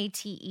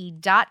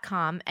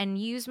 and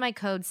use my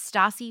code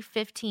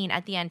STACI15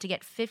 at the end to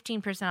get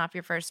 15% off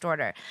your first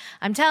order.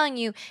 I'm telling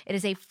you, it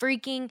is a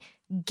freaking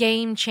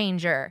game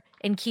changer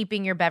in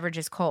keeping your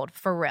beverages cold,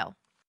 for real.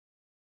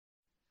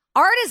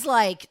 Art is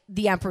like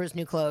the Emperor's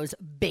New Clothes,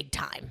 big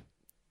time.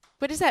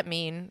 What does that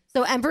mean?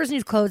 So Emperor's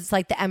New Clothes is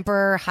like the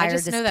Emperor hired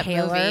this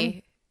tailor.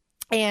 Movie.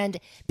 And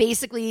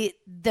basically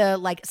the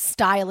like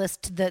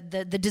stylist, the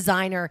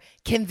designer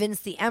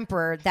convinced the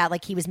Emperor that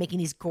like he was making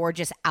these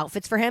gorgeous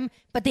outfits for him,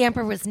 but the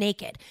Emperor was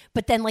naked.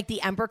 But then like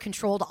the Emperor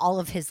controlled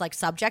all of his like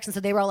subjects, and so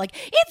they were all like,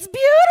 "It's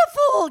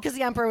beautiful," because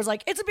the Emperor was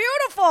like, "It's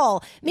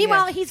beautiful."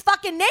 Meanwhile, he's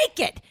fucking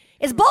naked.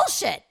 It's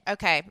bullshit.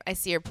 Okay, I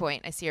see your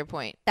point.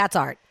 That's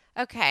art.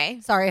 Okay.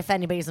 Sorry if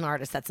anybody's an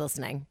artist that's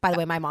listening. By the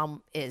way, my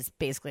mom is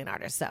basically an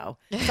artist, so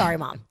sorry,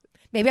 Mom.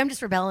 Maybe I'm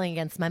just rebelling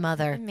against my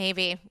mother.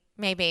 Maybe.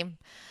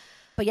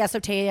 But yeah, so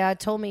Tay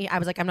told me, I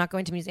was like, I'm not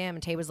going to museum.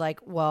 And Tay was like,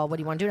 well, what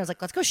do you want to do? And I was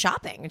like, let's go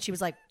shopping. And she was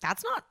like,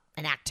 that's not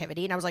an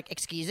activity. And I was like,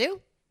 excuse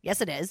you?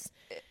 Yes, it is.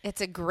 It's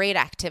a great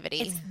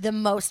activity. It's the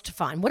most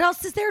fun. What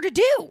else is there to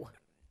do?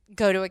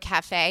 Go to a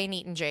cafe and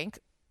eat and drink.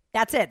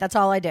 That's it. That's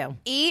all I do.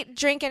 Eat,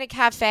 drink in a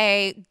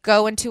cafe,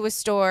 go into a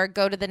store,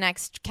 go to the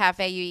next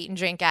cafe you eat and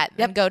drink at,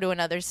 then go to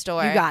another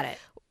store. You got it.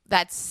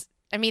 That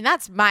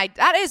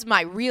is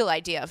my real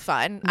idea of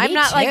fun. I'm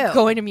not too. like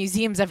going to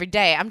museums every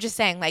day. I'm just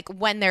saying like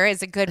when there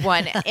is a good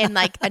one in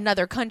like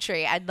another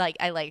country, I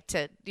like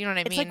to, you know what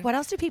I mean? It's like, what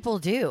else do people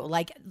do?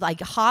 Like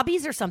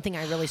hobbies are something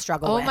I really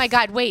struggle with. Oh my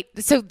God, wait.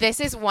 So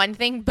this is one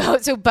thing.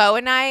 Bo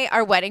and I,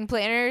 our wedding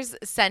planners,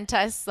 sent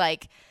us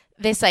like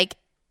this like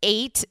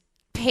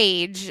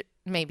 8-page,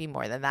 maybe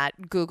more than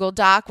that, Google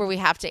Doc where we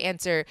have to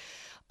answer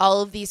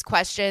all of these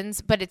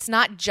questions, but it's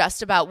not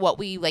just about what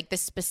we like, the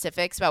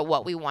specifics about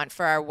what we want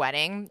for our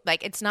wedding.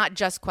 Like, it's not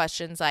just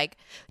questions like,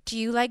 do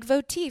you like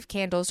votive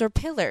candles or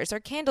pillars or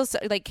candles,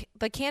 like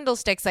the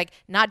candlesticks, like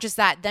not just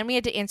that. Then we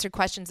had to answer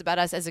questions about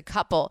us as a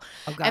couple.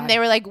 Oh, God. And they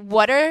were like,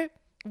 what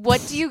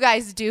do you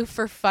guys do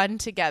for fun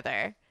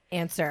together?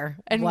 Answer.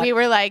 And we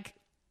were like,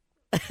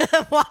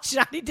 watch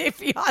 90 Day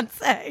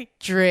Fiance.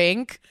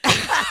 Drink.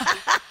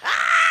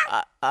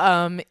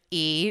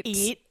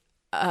 Eat.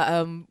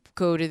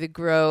 Go to the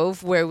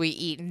Grove where we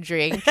eat and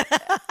drink,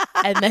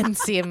 and then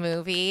see a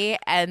movie,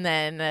 and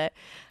then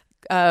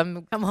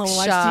come home,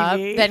 watch shop,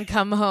 TV. then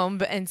come home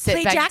and sit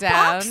Play back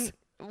down. Jackbox?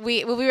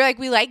 We were like,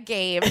 we like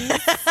games.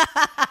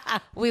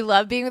 We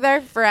love being with our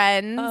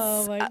friends.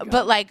 Oh my God.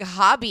 But like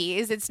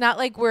hobbies, it's not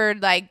like we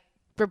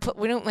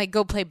don't like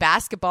go play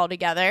basketball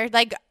together.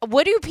 Like,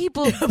 what do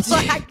people do?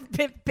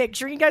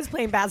 Picturing you guys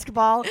playing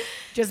basketball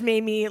just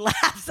made me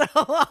laugh so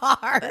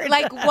hard.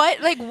 Like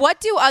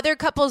what do other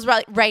couples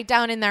write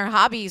down in their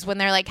hobbies when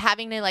they're like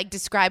having to like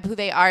describe who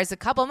they are as a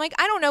couple? I'm like,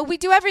 I don't know. We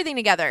do everything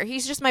together.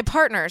 He's just my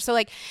partner. So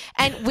like,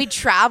 and we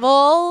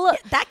travel. Yeah,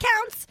 that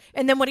counts.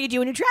 And then what do you do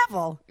when you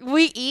travel?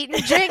 We eat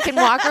and drink and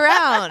walk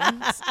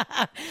around.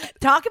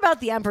 Talk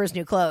about the Emperor's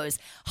New Clothes.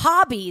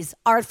 Hobbies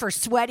are for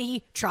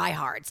sweaty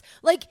tryhards.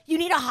 Like, you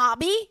need a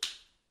hobby?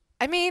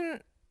 I mean,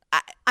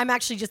 I'm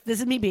actually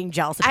this is me being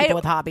jealous of people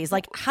with hobbies.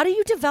 Like, how do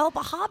you develop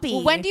a hobby?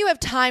 Well, when do you have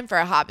time for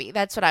a hobby?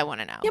 That's what I want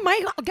to know. Yeah,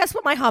 guess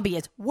what my hobby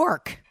is?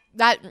 Work.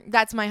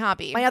 That's my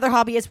hobby. My other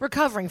hobby is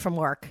recovering from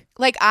work.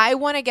 Like, I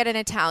want to get an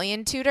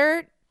Italian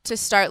tutor to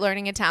start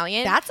learning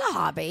Italian. That's a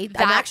hobby.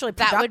 That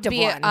would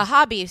be a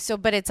hobby. So,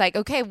 but it's like,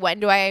 okay, when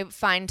do I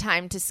find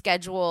time to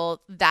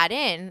schedule that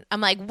in? I'm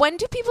like, when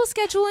do people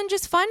schedule in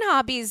just fun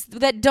hobbies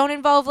that don't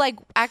involve like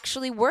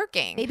actually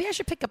working? Maybe I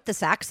should pick up the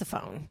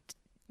saxophone.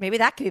 Maybe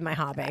that could be my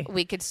hobby.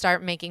 We could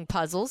start making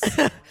puzzles.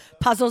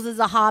 Puzzles is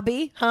a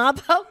hobby, huh,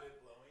 Bo?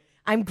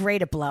 I'm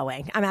great at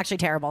blowing. I'm actually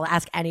terrible.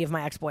 Ask any of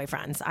my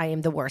ex-boyfriends. I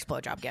am the worst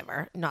blowjob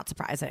giver. Not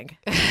surprising.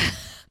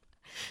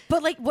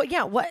 But like, what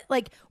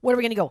are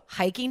we gonna go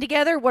hiking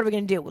together? What are we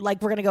gonna do?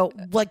 Like, we're gonna go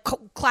like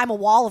climb a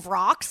wall of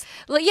rocks?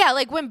 Like, yeah,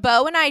 like when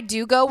Bo and I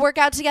do go work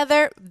out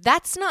together,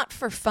 that's not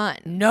for fun.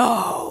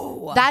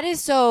 No, that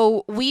is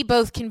so we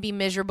both can be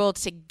miserable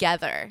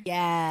together.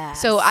 Yeah.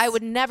 So I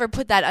would never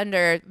put that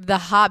under the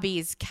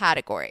hobbies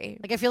category.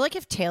 Like, I feel like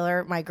if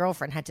Taylor, my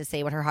girlfriend, had to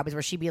say what her hobbies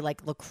were, she'd be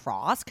like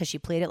lacrosse because she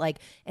played it like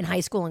in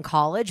high school and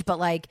college. But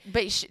like,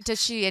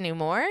 does she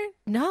anymore?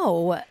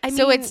 No, I mean,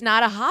 so it's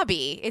not a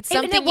hobby. It's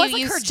something it was you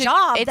used her to.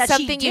 Job it's that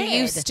something she you did.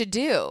 used to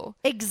do.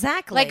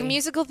 Exactly. Like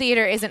musical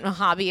theater isn't a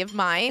hobby of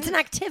mine. It's an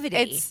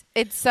activity.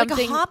 It's something.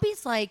 Like a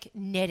hobby's like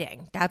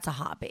knitting. That's a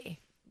hobby.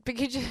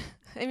 Because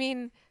I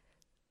mean,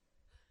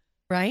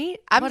 Right?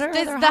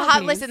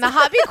 Listen, the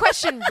hobby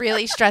question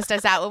really stressed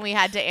us out when we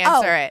had to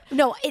answer it.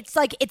 No, it's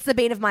like, it's the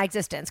bane of my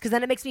existence because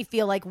then it makes me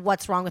feel like,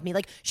 what's wrong with me?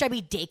 Like, should I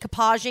be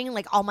decoupaging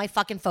like all my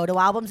fucking photo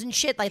albums and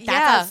shit? Like,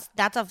 that's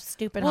a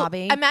stupid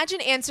hobby.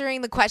 Imagine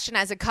answering the question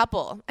as a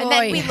couple, and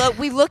then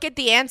we look at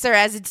the answer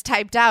as it's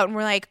typed out, and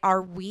we're like,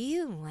 "Are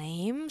we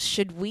lame?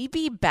 Should we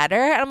be better?"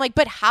 And I'm like,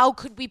 "But how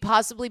could we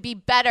possibly be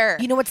better?"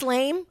 You know what's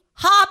lame?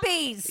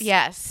 Hobbies.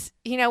 Yes.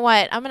 You know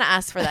what? I'm going to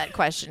ask for that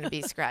question to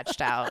be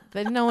scratched out.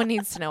 That no one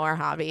needs to know our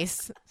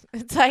hobbies.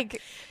 It's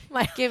like,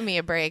 give me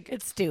a break.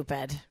 It's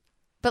stupid.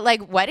 But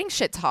like, wedding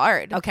shit's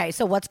hard. Okay,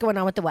 so what's going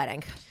on with the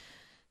wedding?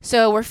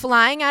 So we're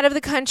flying out of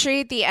the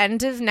country at the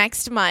end of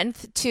next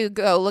month to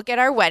go look at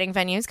our wedding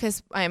venues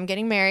because I am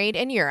getting married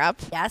in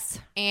Europe. Yes.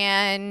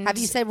 And have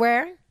you said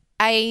where?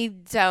 I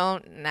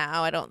don't know.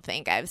 I don't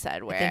think I've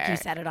said where. I think you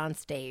said it on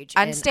stage.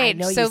 On stage. I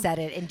know you said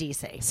it in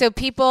DC. So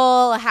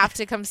people have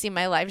to come see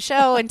my live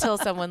show until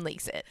someone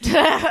leaks it.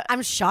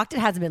 I'm shocked it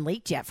hasn't been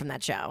leaked yet from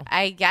that show.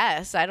 I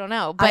guess. I don't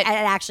know. But it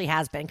actually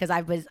has been because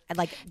I was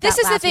like, this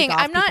is the thing.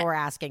 People were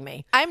asking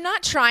me. I'm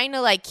not trying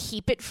to like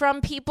keep it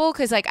from people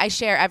because like I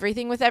share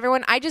everything with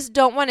everyone. I just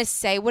don't want to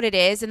say what it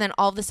is. And then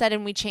all of a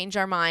sudden we change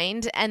our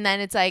mind. And then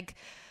it's like,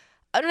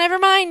 oh, never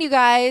mind, you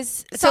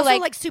guys. It's also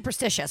like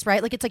superstitious,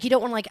 right? Like it's like you don't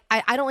want to like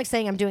I don't like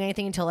saying I'm doing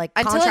anything until it's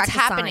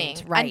happening.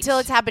 Signed, right? Until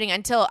it's happening.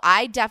 Until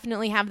I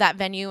definitely have that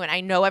venue and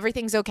I know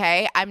everything's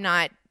okay. I'm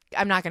not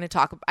going to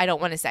talk. I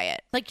don't want to say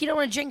it. Like you don't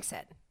want to jinx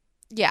it.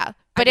 Yeah,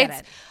 but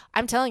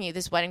I'm telling you,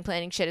 this wedding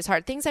planning shit is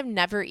hard. Things I've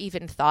never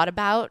even thought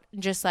about.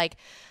 Just like.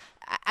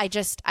 I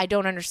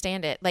don't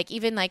understand it. Like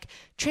even like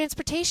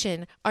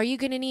transportation. Are you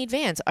going to need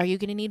vans? Are you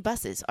going to need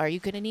buses? Are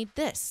you going to need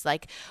this?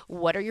 Like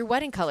what are your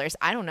wedding colors?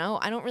 I don't know.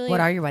 I don't really.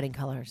 What are your wedding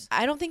colors?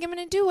 I don't think I'm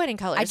going to do wedding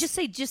colors. I just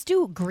say just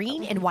do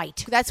green and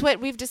white. That's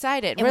what we've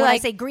decided. And when I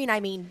say green, I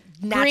mean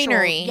natural.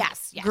 Greenery.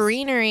 Yes.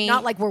 Greenery.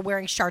 Not like we're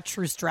wearing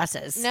chartreuse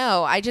dresses.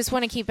 No, I just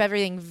want to keep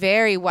everything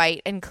very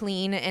white and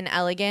clean and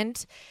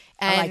elegant.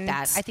 I like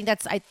that. I think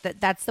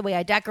that's the way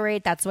I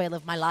decorate. That's the way I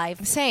live my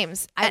life. Same.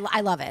 I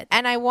love it.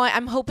 And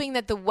I'm hoping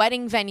that the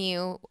wedding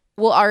venue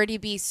will already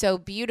be so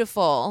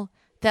beautiful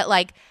that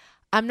like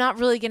I'm not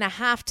really going to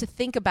have to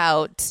think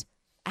about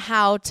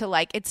how to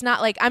like, it's not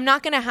like I'm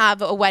not going to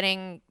have a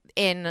wedding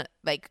in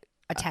like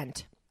a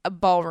tent. A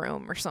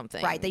ballroom or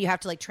something. Right, that you have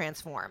to like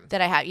transform.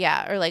 That I have,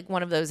 yeah. Or like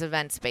one of those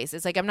event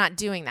spaces. Like I'm not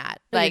doing that.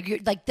 Like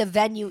the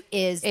venue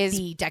is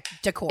the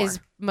decor.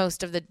 Is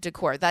most of the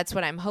decor. That's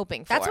what I'm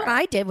hoping for. That's what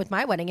I did with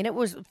my wedding and it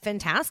was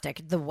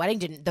fantastic. The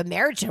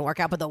marriage didn't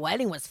work out, but the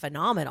wedding was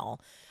phenomenal.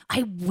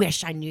 I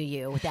wish I knew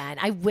you then.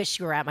 I wish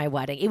you were at my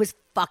wedding. It was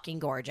fucking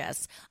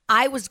gorgeous.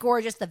 I was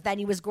gorgeous. The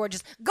venue was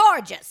gorgeous.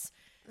 Gorgeous.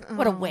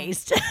 What a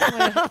waste.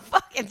 What a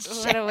fucking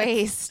shit. What a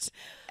waste.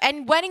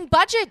 And wedding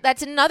budget,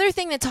 that's another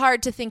thing that's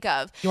hard to think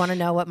of. You want to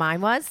know what mine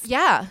was?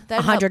 Yeah.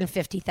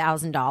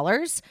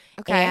 $150,000.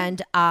 Okay.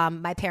 And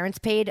my parents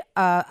paid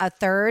a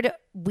third.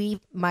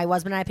 My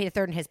husband and I paid a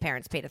third and his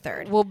parents paid a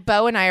third. Well,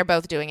 Bo and I are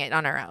both doing it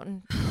on our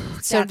own.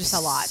 So that's a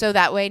lot. So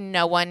that way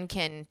no one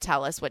can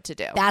tell us what to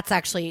do. That's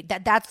actually,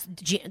 that's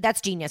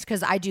genius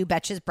because I do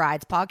Betches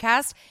Brides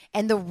podcast.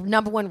 And the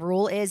number one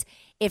rule is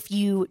if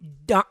you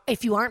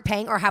aren't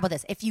paying, or how about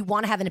this? If you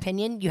want to have an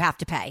opinion, you have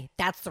to pay.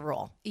 That's the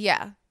rule.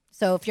 Yeah.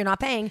 So if you're not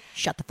paying,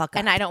 shut the fuck up.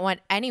 And I don't want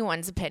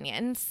anyone's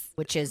opinions.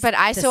 I've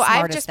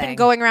just been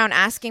going around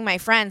asking my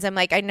friends. I'm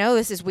like, I know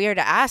this is weird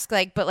to ask,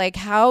 like, but like,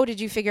 how did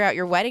you figure out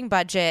your wedding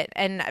budget?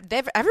 And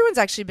everyone's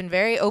actually been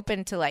very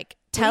open to like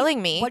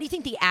telling me. What do you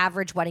think the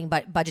average wedding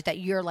budget that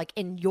you're like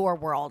in your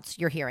world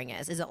you're hearing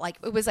is? Is it like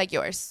it was like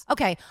yours?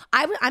 Okay,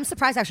 I'm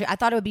surprised actually. I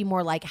thought it would be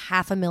more like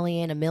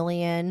 $500,000, $1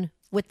 million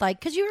with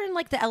like because you're in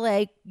like the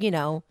LA,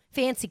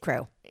 fancy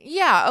crew.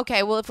 Yeah,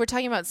 okay. Well, if we're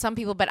talking about some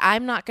people, but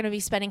I'm not going to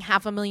be spending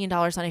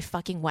 $500,000 on a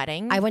fucking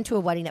wedding. I went to a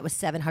wedding that was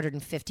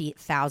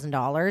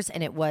 $750,000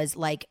 and it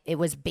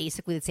was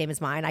basically the same as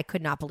mine. I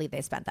could not believe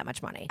they spent that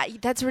much money.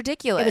 That's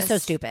ridiculous. It was so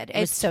stupid.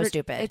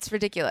 Stupid. It's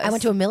ridiculous. I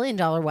went to a $1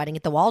 million wedding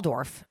at the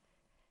Waldorf.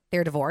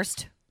 They're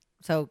divorced.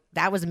 So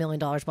that was $1 million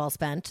well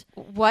spent.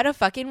 What a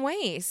fucking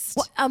waste!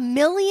 What, $1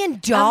 million?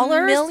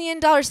 $1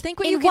 million. Think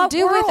what In you can what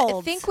do world?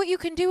 with. Think what you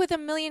can do with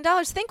 $1 million.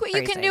 Think what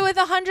Crazy. you can do with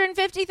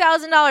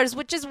 $150,000,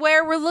 which is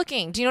where we're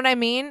looking. Do you know what I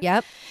mean?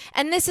 Yep.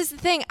 And this is the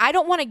thing. I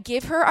don't want to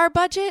give her our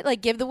budget.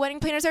 Like give the wedding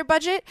planners our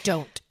budget.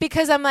 Don't.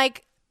 Because I'm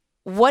like,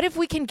 what if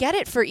we can get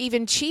it for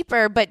even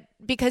cheaper? But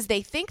because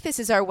they think this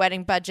is our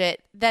wedding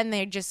budget, then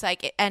they just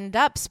like end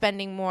up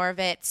spending more of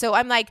it. So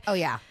I'm like, oh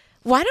yeah.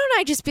 Why don't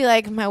I just be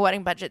like, my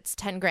wedding budget's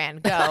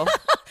 $10,000, go.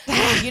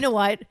 You know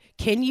what?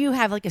 Can you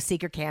have like a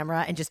secret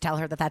camera and just tell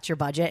her that that's your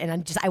budget? And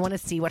I want to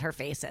see what her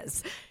face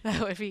is.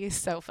 That would be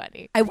so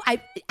funny.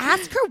 I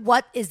ask her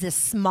what is the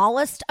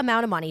smallest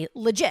amount of money,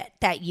 legit,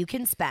 that you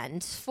can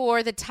spend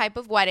for the type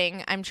of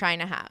wedding I'm trying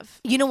to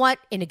have. You know what?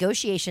 In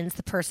negotiations,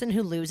 the person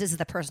who loses is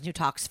the person who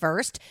talks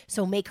first.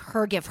 So make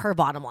her give her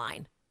bottom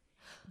line.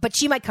 But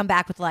she might come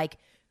back with like,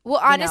 Well,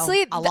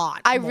 honestly, a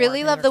lot. I more really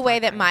than love you're the way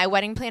that flattering. my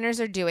wedding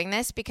planners are doing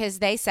this because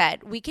they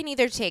said we can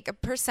either take a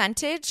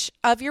percentage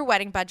of your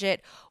wedding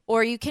budget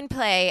or you can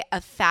pay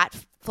a flat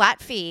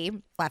fee.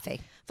 Flat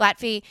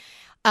fee.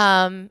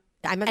 And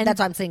That's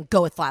why I'm saying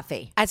go with flat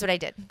fee. that's what I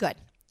did. Good.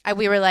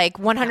 We were like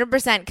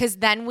 100% because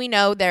then we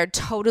know they're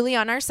totally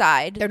on our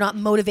side. They're not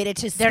motivated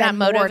to They're spend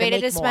not more motivated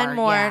to, to spend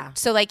more. Yeah.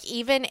 So like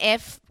even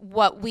if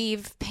what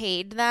we've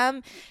paid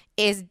them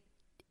it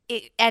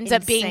ends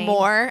up being Insane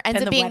more, than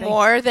the wedding.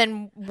 more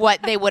than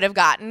what they would have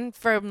gotten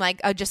from like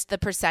just the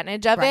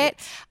percentage of Right. it.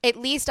 At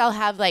least I'll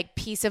have like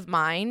peace of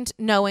mind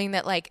knowing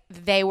that like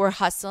they were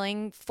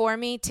hustling for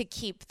me to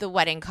keep the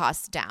wedding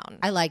costs down.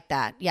 I like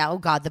that. Yeah. Oh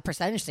God, the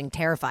percentage thing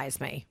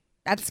terrifies me.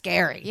 That's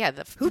scary. Yeah,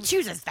 Who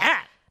chooses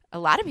that? a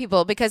lot of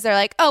people because they're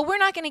like, oh, we're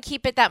not going to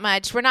keep it that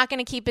much. We're not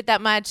going to keep it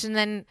that much, and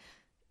then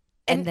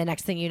And the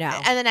next thing you know,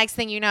 and the next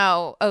thing you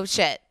know, oh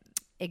shit.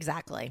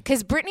 exactly.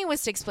 Because Brittany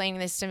was explaining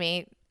this to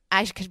me.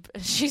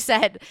 She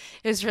said,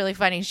 it was really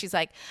funny. She's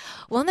like,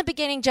 well, in the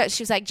beginning,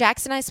 she was like,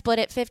 Jackson and I split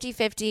it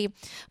 50-50.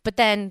 But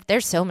then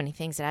there's so many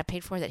things that I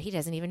paid for that he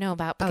doesn't even know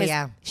about. Because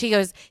yeah. She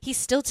goes, he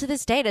still to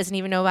this day doesn't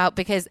even know about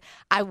because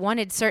I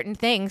wanted certain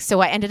things. So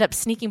I ended up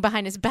sneaking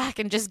behind his back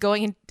and just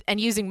going and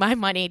using my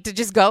money to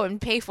just go and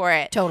pay for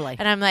it. Totally.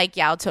 And I'm like,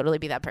 yeah, I'll totally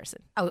be that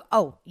person.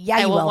 Oh, yeah, I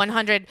you will will.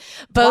 100.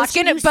 Bo's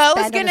gonna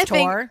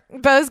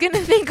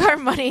think our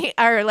money,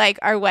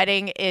 our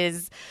wedding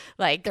is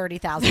like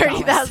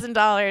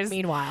 $30,000.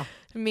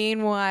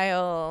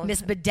 Meanwhile,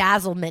 Miss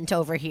Bedazzlement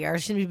over here.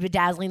 She's going to be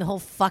bedazzling the whole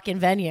fucking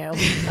venue.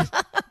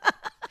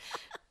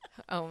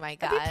 oh my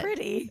god, That'd be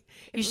pretty.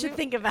 You should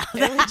think about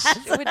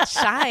that. it would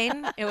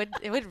shine.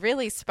 It would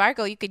really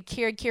sparkle. You could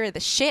cure the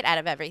shit out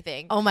of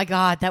everything. Oh my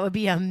God, that would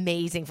be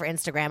amazing for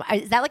Instagram.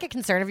 Is that like a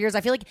concern of yours?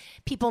 I feel like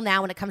people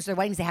now, when it comes to their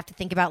weddings, they have to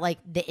think about like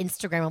the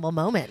Instagrammable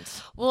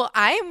moment. Well,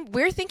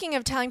 we're thinking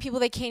of telling people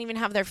they can't even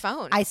have their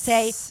phones. I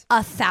say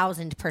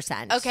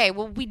 1,000%. Okay,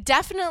 well, we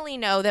definitely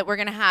know that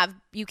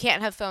you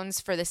can't have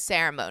phones for the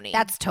ceremony.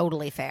 That's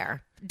totally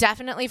fair.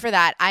 Definitely for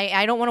that.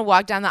 I don't want to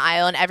walk down the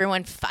aisle and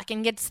everyone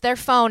fucking gets their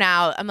phone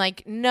out. I'm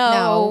like,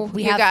 no,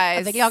 we you have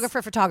guys. a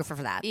videographer, photographer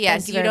for that.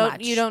 Yes, Thank you very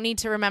much. You don't need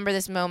to remember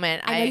this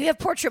moment. I know you have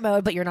portrait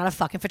mode, but you're not a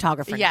fucking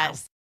photographer now.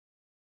 Yes.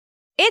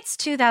 It's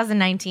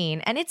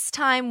 2019, and it's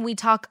time we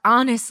talk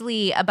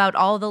honestly about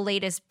all the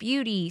latest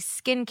beauty,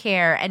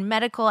 skincare, and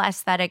medical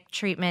aesthetic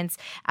treatments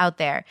out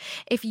there.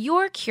 If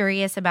you're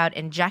curious about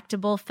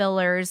injectable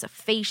fillers,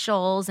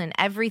 facials, and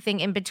everything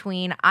in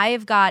between,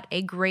 I've got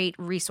a great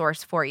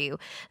resource for you,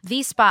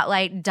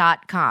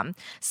 thespotlight.com.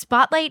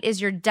 Spotlight is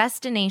your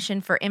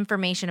destination for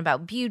information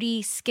about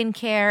beauty,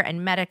 skincare,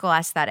 and medical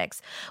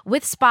aesthetics.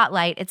 With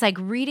Spotlight, it's like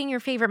reading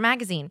your favorite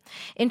magazine,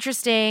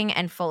 interesting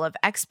and full of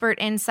expert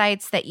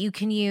insights that you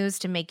can use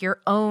to make your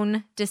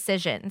own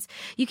decisions.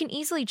 You can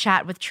easily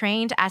chat with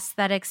trained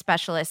aesthetic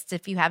specialists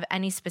if you have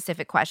any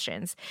specific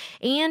questions.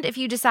 And if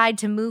you decide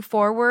to move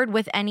forward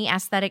with any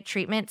aesthetic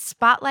treatment,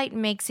 Spotlight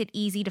makes it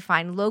easy to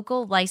find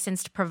local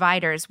licensed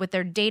providers with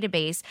their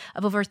database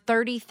of over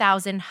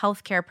 30,000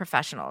 healthcare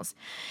professionals.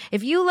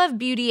 If you love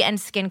beauty and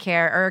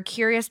skincare or are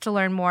curious to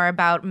learn more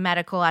about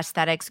medical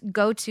aesthetics,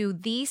 go to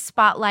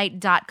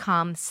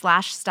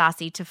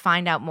thespotlight.com/Stassi to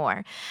find out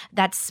more.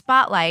 That's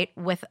Spotlight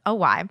with a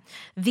Y.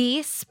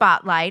 The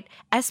Spotlight,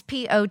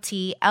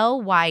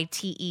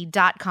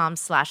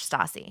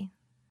 SPOTLYTE.com/Stassi.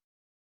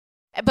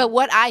 But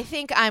what I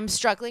think I'm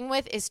struggling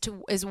with is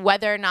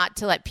whether or not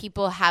to let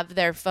people have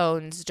their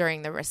phones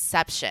during the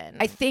reception.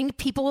 I think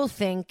people will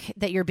think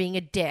that you're being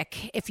a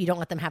dick if you don't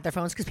let them have their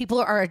phones because people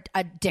are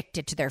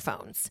addicted to their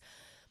phones.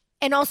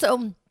 And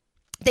also,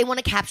 they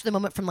want to capture the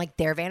moment from like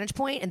their vantage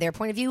point and their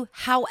point of view.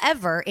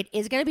 However, it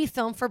is going to be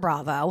filmed for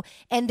Bravo,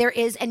 and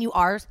you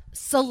are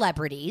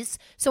celebrities.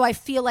 So I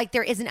feel like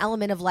there is an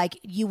element of like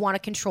you want to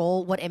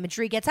control what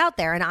imagery gets out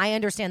there, and I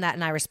understand that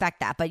and I respect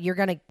that. But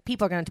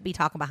people are going to be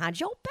talking behind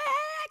your back.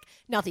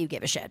 Not that you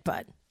give a shit,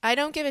 but I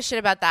don't give a shit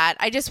about that.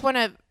 I just want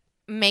to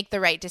make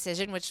the right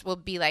decision, which will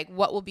be like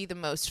what will be the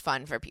most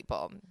fun for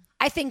people.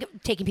 I think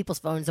taking people's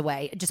phones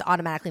away just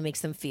automatically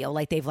makes them feel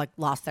like they've like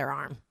lost their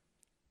arm.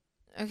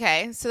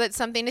 Okay, so that's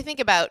something to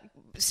think about.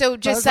 So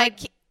just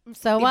Bo's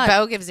so what?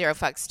 Bo gives zero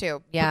fucks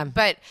too. Yeah.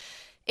 But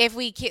if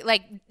we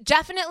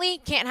definitely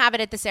can't have it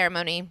at the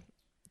ceremony.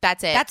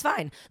 That's it. That's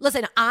fine.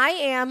 Listen, I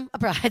am a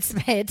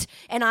bridesmaid,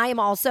 and I am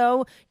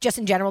also just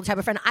in general the type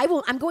of friend.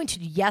 I'm going to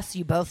yes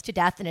you both to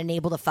death and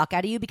enable the fuck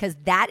out of you because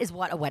that is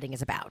what a wedding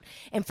is about.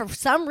 And for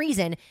some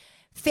reason,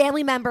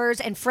 family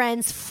members and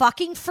friends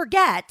fucking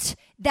forget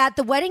that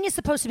the wedding is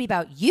supposed to be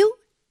about you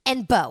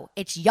and Bo.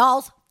 It's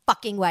y'all's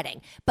fucking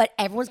wedding, but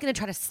everyone's gonna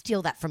try to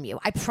steal that from you.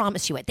 I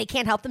promise you it. They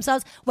can't help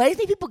themselves. Weddings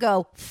make people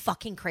go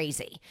fucking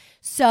crazy.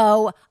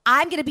 So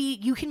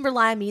you can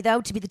rely on me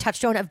though to be the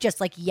touchstone of just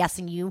like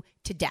yesing you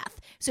to death.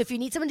 So if you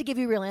need someone to give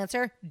you a real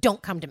answer,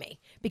 don't come to me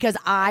because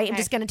I am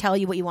just gonna tell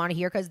you what you want to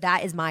hear because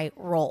that is my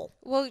role.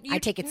 Well, I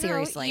take it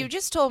seriously. You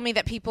just told me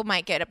that people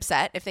might get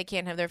upset if they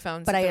can't have their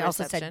phones. But at I the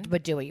also reception. said,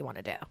 but do what you want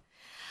to do.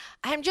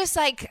 I'm just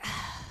like,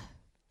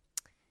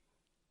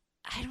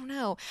 I don't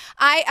know.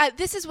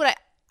 This is what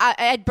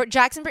at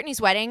Jackson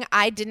Brittany's wedding,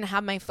 I didn't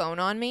have my phone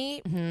on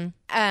me, and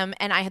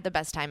I had the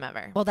best time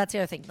ever. Well, that's the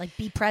other thing. Like,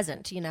 be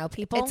present,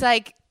 people. It's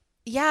like,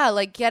 yeah,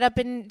 like get up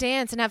and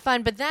dance and have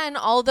fun. But then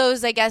all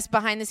those, I guess,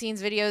 behind the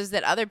scenes videos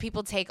that other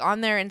people take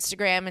on their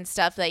Instagram and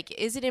stuff, like,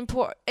 is it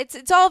important?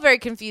 It's all very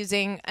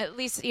confusing. At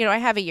least, I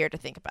have a year to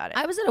think about it.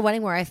 I was at a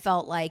wedding where I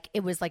felt like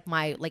it was like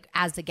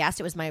as the guest,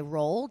 it was my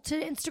role to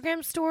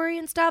Instagram story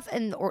and stuff.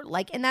 And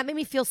that made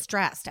me feel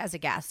stressed as a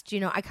guest.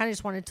 I kind of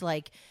just wanted to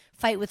like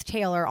fight with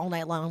Taylor all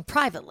night long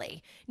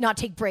privately, not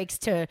take breaks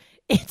to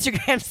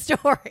Instagram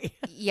story.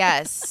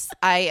 Yes,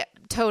 I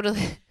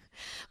totally...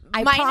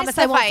 I promise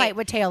I won't fight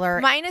with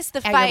Taylor. Minus the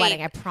at fight. Your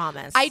wedding, I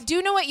promise. I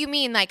do know what you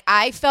mean. Like,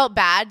 I felt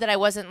bad that I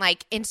wasn't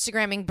like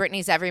Instagramming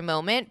Britney's every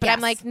moment, but Yes.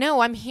 I'm like,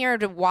 no, I'm here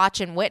to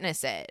watch and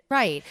witness it.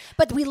 Right.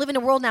 But we live in a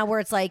world now where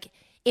it's like,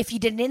 if you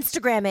didn't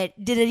Instagram it,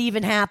 did it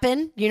even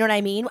happen? You know what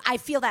I mean? I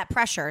feel that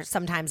pressure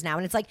sometimes now.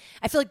 And it's like,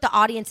 I feel like the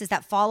audiences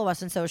that follow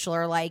us on social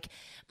are like,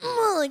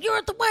 you're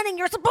at the wedding,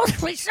 you're supposed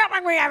to be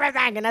showing me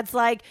everything. And it's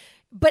like,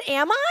 but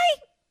am I?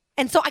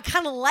 And so I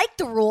kind of like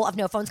the rule of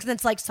no phones because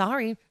it's like,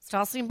 sorry,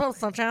 Stassi and both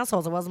such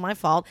assholes. It wasn't my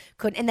fault.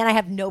 And then I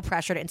have no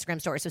pressure to Instagram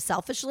stories. So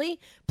selfishly,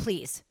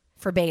 please,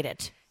 forbade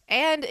it.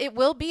 And it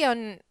will be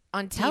on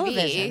TV.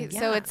 Television,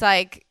 So yeah. it's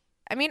like,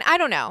 I mean, I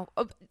don't know.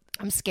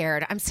 I'm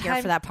scared. I'm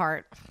scared for that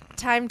part.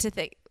 Time to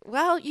think.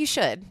 Well, you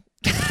should.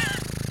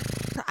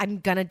 I'm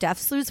going to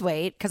lose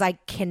weight because I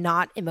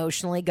cannot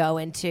emotionally go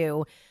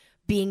into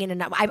being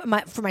in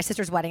for my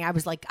sister's wedding, I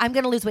was like, I'm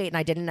going to lose weight, and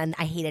I didn't, and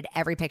I hated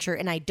every picture,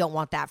 and I don't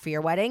want that for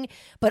your wedding.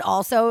 But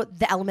also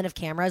the element of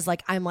cameras,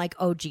 like, I'm like,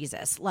 oh,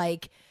 Jesus.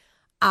 Like,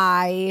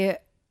 I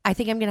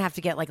think I'm going to have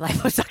to get, like,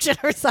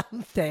 liposuction or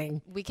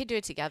something. We could do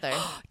it together.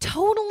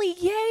 Totally.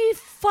 Yay.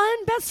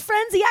 Fun. Best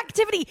friends. The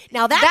activity.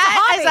 Now that's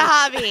That is a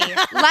hobby.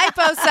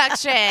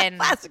 Liposuction.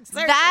 Plastic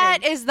surgery. That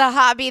is the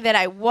hobby that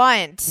I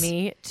want.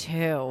 Me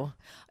too.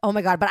 Oh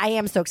my God, but I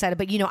am so excited.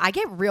 But I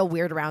get real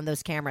weird around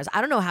those cameras.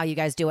 I don't know how you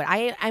guys do it.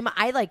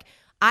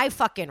 I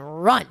fucking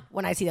run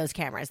when I see those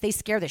cameras. They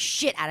scare the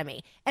shit out of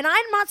me. And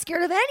I'm not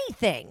scared of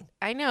anything.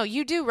 I know.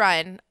 You do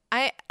run.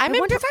 I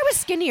wonder if I was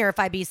skinnier if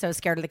I'd be so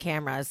scared of the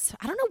cameras.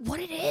 I don't know what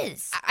it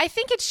is. I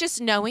think it's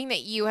just knowing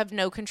that you have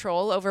no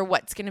control over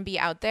what's going to be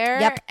out there.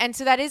 Yep. And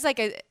so that is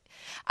like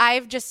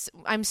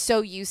I'm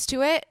so used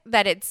to it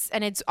that it's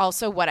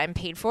also what I'm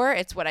paid for.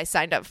 It's what I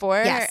signed up for.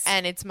 Yes.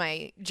 And it's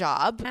my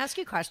job. Can I ask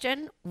you a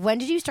question? When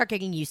did you start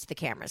getting used to the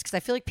cameras? Because I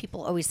feel like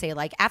people always say,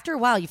 like, after a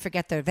while, you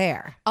forget they're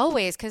there.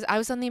 Always, because I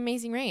was on The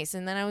Amazing Race,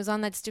 and then I was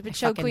on that stupid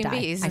show Queen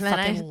Bees. I And then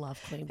fucking love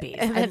Queen Bees.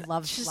 and I then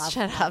love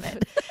shut up.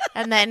 it.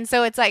 And then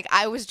so it's like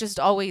I was just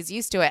always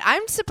used to it.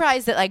 I'm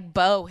surprised that like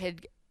Bo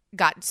had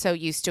got so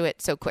used to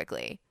it so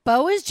quickly.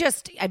 Bo is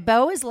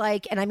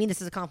like, and I mean this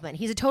is a compliment,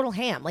 he's a total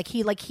ham.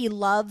 He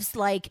loves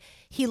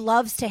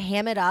to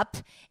ham it up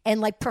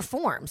and like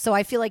perform. So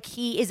I feel like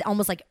he is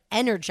almost like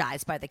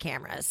energized by the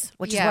cameras,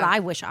 which is what I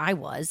wish I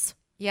was.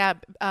 Yeah,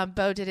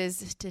 Bo did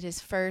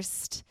his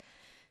first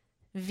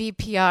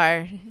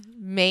VPR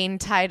main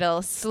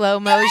title slow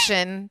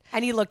motion,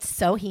 and he looked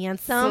so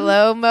handsome.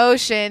 Slow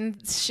motion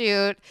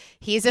shoot.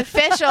 He's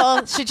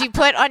official. Should you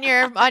put on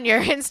your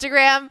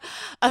Instagram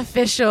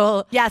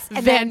official? Yes,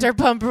 and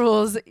Vanderpump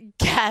Rules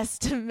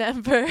cast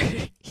member.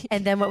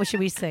 And then what should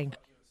we sing?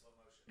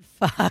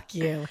 Fuck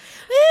you. You know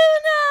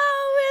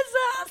it's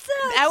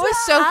awesome. That was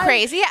so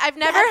crazy. I've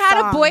never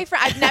had a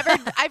boyfriend.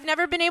 I've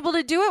never been able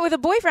to do it with a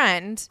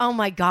boyfriend. Oh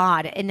my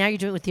God. And now you're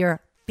doing it with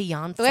your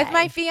fiance. With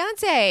my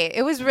fiance.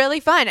 It was really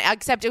fun,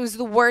 except it was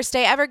the worst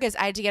day ever because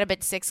I had to get up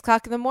at 6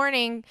 o'clock in the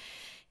morning,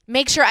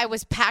 make sure I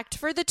was packed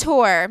for the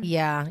tour.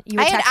 Yeah. You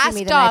were texting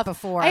me the night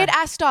before. I had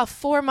asked off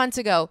 4 months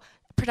ago.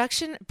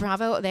 Production,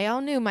 Bravo, they all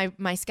knew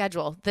my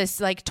schedule, this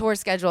like tour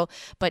schedule,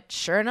 but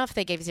sure enough,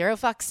 they gave 0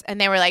 fucks, and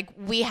they were like,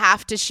 we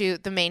have to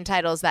shoot the main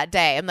titles that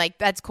day. I'm like,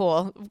 that's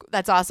cool.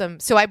 That's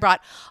awesome. So I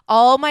brought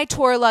all my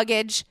tour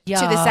luggage to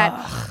the set,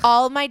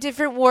 all my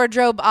different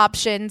wardrobe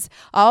options,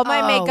 all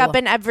my makeup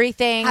and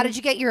everything. How did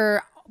you get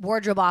your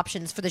wardrobe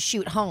options for the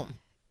shoot home?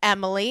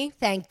 Emily.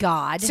 Thank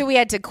God. So we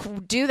had to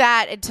do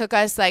that. It took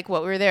us we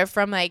were there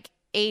from like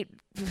 8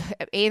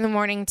 in the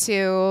morning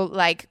to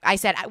like I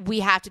said, we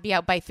have to be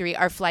out by 3.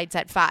 Our flight's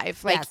at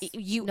 5. Like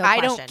yes, no I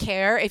question. don't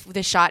care if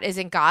the shot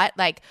isn't got.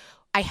 Like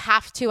I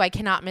have to. I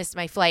cannot miss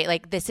my flight.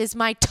 Like this is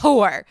my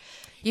tour.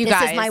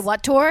 This is my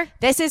what tour?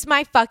 This is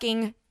my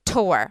fucking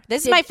tour.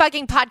 This is my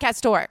fucking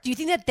podcast tour. Do you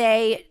think that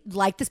they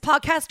like this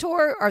podcast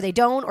tour, or they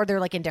don't, or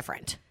they're like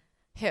indifferent?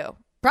 Who?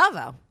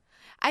 Bravo.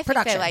 I think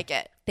Production. they like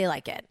it. They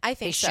like it. I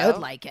think they so. should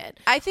like it.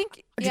 I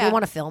think. Do they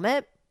want to film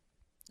it?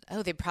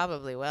 Oh, they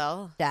probably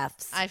will.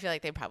 Deaths. I feel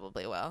like they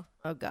probably will.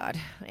 Oh God.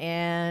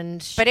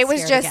 And but it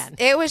was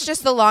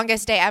just the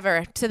longest day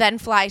ever to then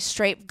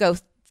go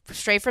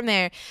straight from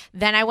there.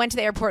 Then I went to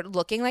the airport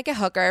looking like a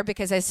hooker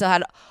because I still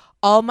had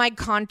all my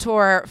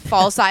contour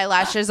false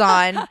eyelashes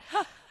on.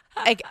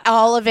 Like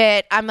all of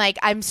it. I'm like,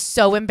 I'm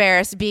so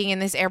embarrassed being in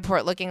this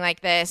airport looking like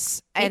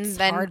this. And it's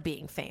then hard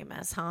being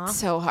famous, huh?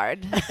 so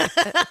hard.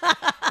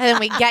 And then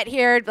we get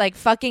here like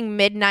fucking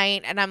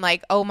midnight and I'm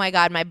like, oh my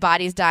God, my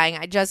body's dying.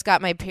 I just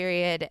got my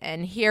period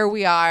and here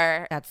we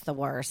are. That's the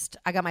worst.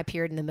 I got my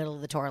period in the middle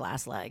of the tour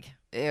last leg.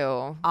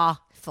 Ew.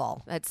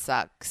 Awful. That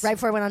sucks. Right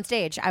before I went on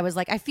stage, I was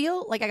like, I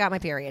feel like I got my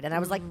period. And I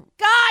was like,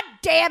 God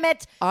damn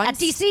it. At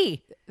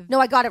DC. No,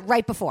 I got it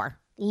right before.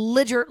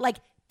 Like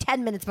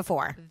 10 minutes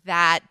before.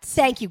 That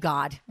Thank you,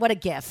 God. What a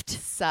gift.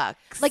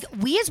 sucks. Like,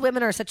 we as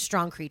women are such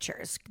strong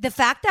creatures. The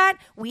fact that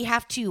we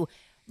have to,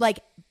 like,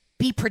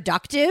 be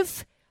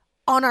productive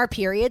on our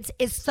periods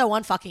is so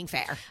unfucking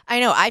fair. I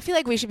know. I feel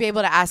like we should be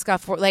able to ask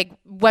off for like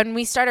when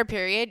we start our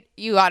period,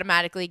 you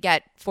automatically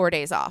get 4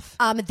 days off.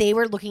 They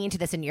were looking into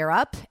this in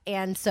Europe,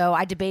 and so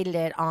I debated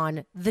it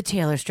on the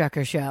Taylor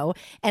Strecker show,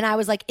 and I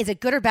was like, is it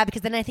good or bad?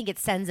 Because then I think it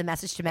sends a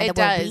message to men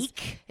that we're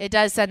weak. It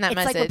does send that It's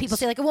message. like when people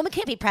say like a woman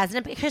can't be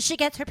president because she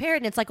gets her period,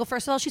 and it's like, well,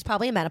 first of all, she's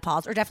probably in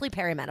menopause or definitely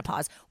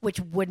perimenopause, which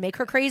would make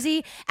her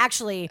crazy.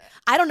 Actually,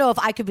 I don't know if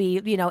I could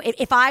be, you know,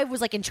 if I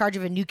was like in charge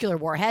of a nuclear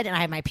warhead and I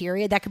had my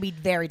period, that could be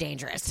very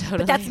dangerous. Totally.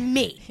 But that's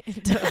me.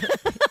 Totally.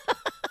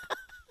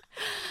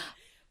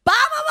 Bomb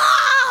them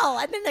all!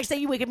 And then next day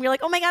you wake up and you're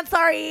like, oh my God,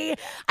 sorry.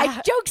 I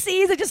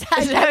jokesies. I was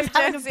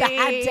having a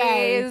bad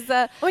day.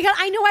 Oh my God,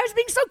 I know I was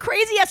being so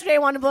crazy yesterday. I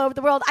wanted to blow up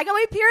the world. I got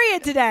my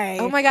period today.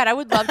 Oh my God, I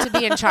would love to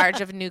be in charge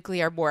of a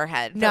nuclear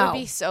warhead. That would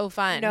be so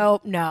fun.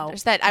 No.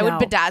 Just that I would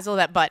bedazzle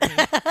that button.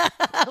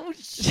 Oh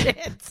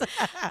shit.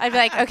 I'd be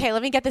like, okay,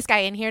 let me get this guy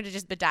in here to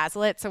just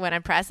bedazzle it. So when I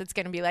press, it's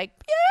going to be like,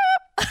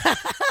 yep.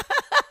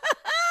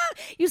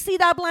 You see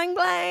that blang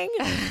blang?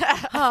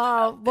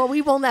 Oh, well,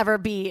 we will never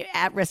be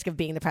at risk of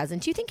being the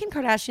president. Do you think Kim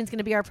Kardashian's going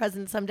to be our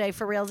president someday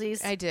for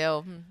realsies? I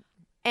do.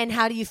 And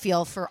how do you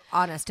feel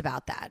honest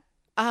about that?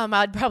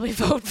 I'd probably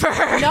vote for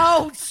her.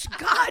 No,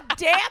 God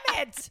damn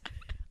it.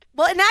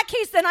 Well, in that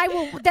case,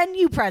 then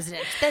you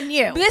president. Then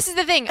you. This is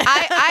the thing.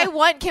 I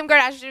want Kim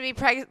Kardashian to be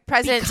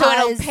president so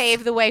it'll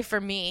pave the way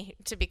for me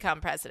to become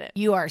president.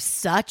 You are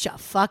such a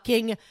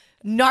fucking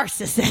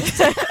narcissist.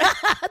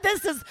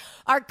 This is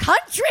our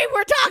country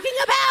we're talking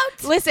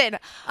about. Listen,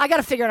 I got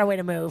to figure out a way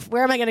to move.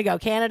 Where am I going to go?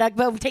 Canada?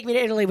 Go take me to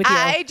Italy with you.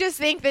 I just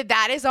think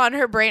that is on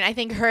her brain. I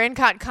think her and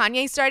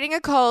Kanye starting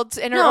a cult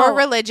in her or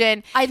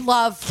religion. I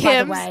love,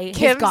 by the way,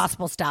 his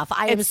gospel stuff.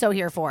 I am so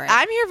here for it.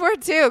 I'm here for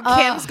it too.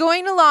 Kim's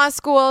going to law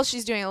school.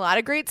 She's doing a lot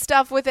of great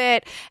stuff with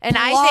it. And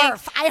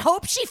I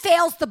hope she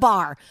fails the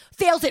bar.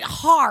 Fails it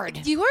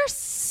hard. You are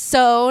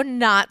so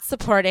not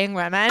supporting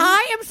women.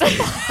 I am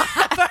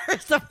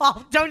first of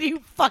all, don't you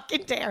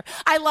fucking dare.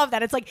 I love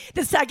that. It's like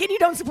the second you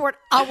don't support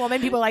a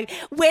woman, people are like,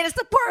 way to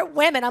support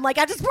women. I'm like,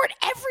 I support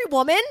every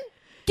woman.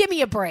 Give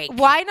me a break.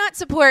 Why not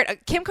support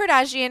Kim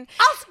Kardashian?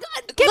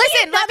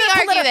 Listen, let me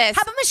argue this.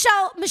 How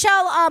about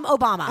Michelle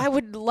Obama? I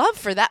would love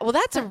for that. Well,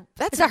 that's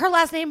is that her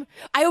last name?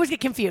 I always get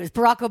confused.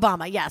 Barack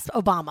Obama. Yes,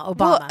 Obama.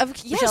 Well,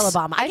 yes. Michelle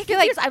Obama.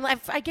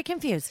 I get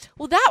confused.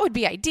 Well, that would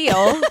be ideal.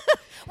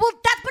 Well,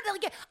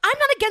 I'm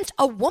not against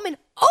a woman.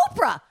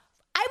 Oprah.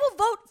 I will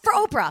vote for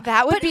Oprah.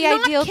 That would be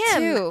ideal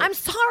Kim. too. I'm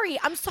sorry.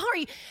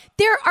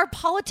 There are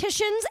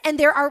politicians and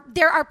there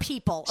are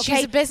people. Okay?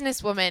 She's a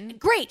businesswoman.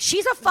 Great.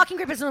 She's a fucking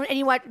great businesswoman. And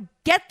you know what?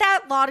 Get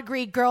that law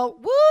degree, girl.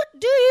 What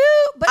do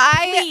you? But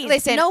please,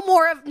 listen. No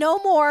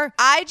more.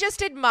 I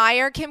just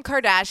admire Kim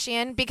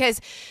Kardashian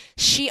because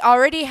she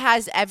already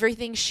has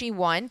everything she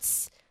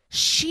wants.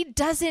 She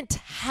doesn't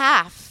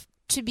have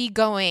to be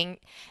going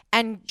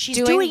and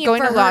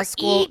going to law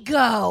school.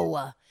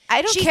 Ego.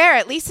 I don't care.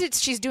 At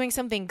least she's doing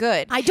something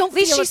good. I don't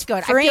feel it's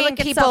good. I feel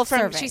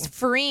like She's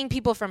freeing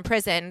people from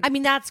prison. I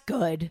mean, that's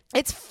good.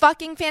 It's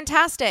fucking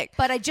fantastic.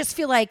 But I just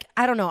feel like,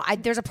 I don't know.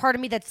 There's a part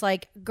of me that's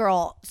like,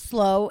 girl,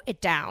 slow it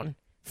down.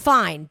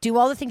 Fine. Do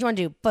all the things you want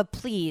to do. But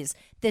please,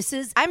 this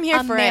is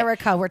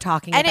America we're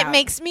talking about. And it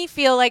makes me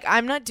feel like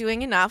I'm not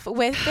doing enough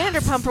with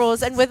Vanderpump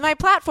Rules and with my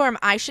platform.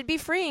 I should be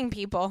freeing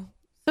people.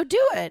 So do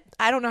it.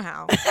 I don't know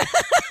how.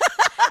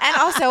 And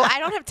also, I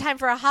don't have time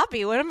for a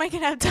hobby. When am I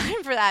going to have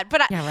time for that?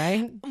 But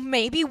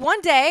maybe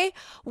one day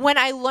when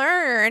I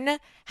learn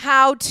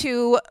how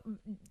to,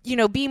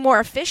 be more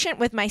efficient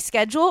with my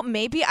schedule,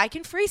 maybe I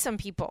can free some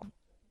people.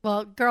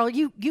 Well, girl,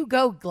 you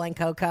go, Glen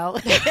Coco.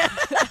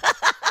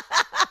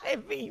 I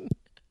mean,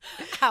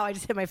 how I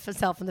just hit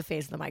myself in the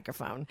face with the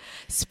microphone.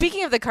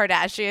 Speaking of the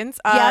Kardashians,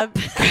 yep.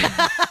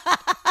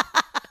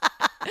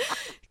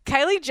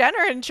 Kylie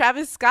Jenner and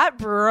Travis Scott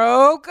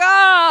broke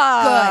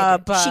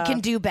up. Good. She can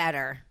do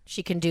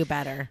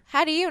better.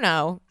 How do you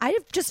know? I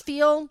just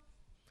feel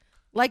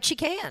like she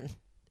can.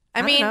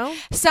 I mean,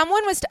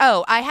 someone was...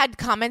 I had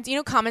comments.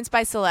 Comments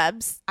by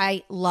celebs.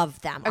 I love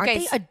them. Aren't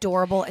they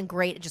adorable and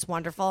great? Just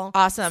wonderful.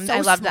 Awesome. So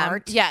I love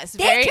smart. them. Yes.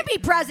 They can be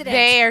president.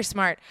 They are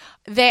smart.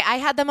 I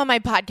had them on my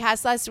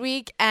podcast last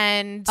week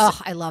and...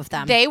 I love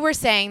them. They were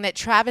saying that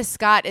Travis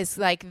Scott is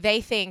like... They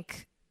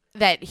think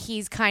that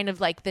he's kind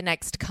of like the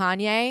next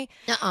Kanye.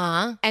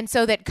 And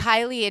so that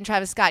Kylie and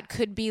Travis Scott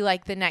could be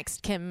like the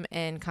next Kim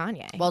and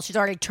Kanye. Well, she's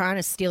already trying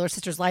to steal her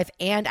sister's life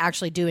and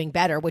actually doing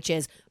better, which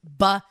is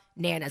bananas.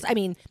 bananas. I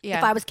mean, Yeah.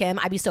 if I was Kim,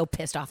 I'd be so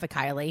pissed off at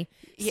Kylie.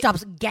 Stop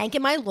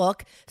ganking my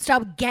look.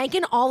 Stop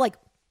ganking all like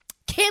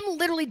Kim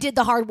literally did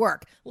the hard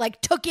work.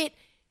 Like took it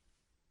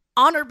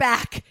on her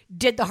back,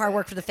 did the hard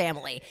work for the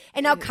family.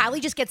 And now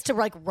Kylie just gets to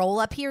like roll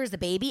up here as the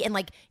baby and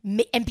like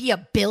and be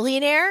a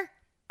billionaire.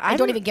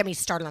 Don't even get me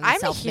started on the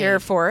I'm here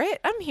for it.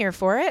 I'm here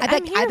for it.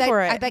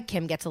 I bet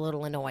Kim gets a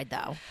little annoyed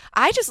though.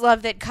 I just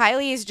love that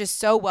Kylie is just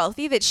so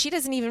wealthy that she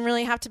doesn't even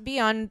really have to be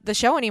on the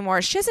show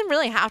anymore. She doesn't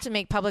really have to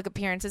make public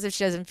appearances if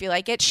she doesn't feel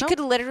like it. She could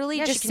literally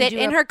just sit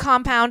in her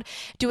compound,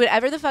 do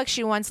whatever the fuck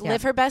she wants,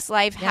 live her best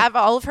life, have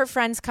all of her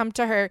friends come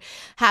to her,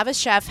 have a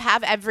chef,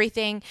 have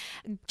everything,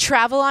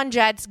 travel on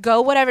jets,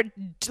 go whatever,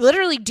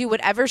 literally do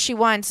whatever she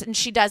wants, and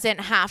she doesn't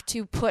have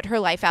to put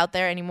her life out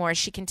there anymore.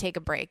 She can take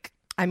a break.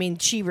 I mean,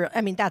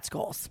 that's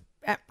goals.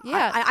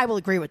 Yeah. I will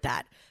agree with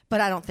that.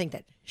 But I don't think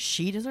that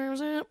she deserves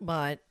it.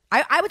 But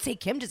I would say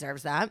Kim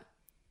deserves that.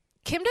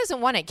 Kim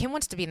doesn't want it. Kim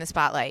wants to be in the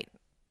spotlight.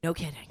 No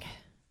kidding.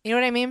 You know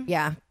what I mean?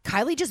 Yeah.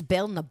 Kylie just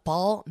bailed in the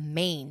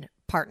Balmain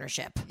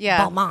partnership.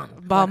 Yeah.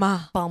 Balmain.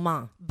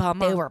 Balmain.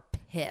 They were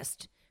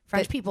pissed.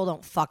 French people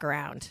don't fuck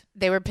around.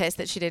 They were pissed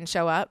that she didn't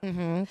show up.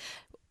 Mm-hmm.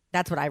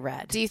 That's what I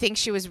read. Do you think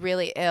she was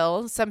really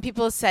ill? Some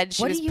people said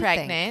she was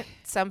pregnant.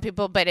 Some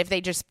people, but if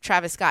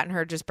Travis Scott and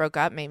her just broke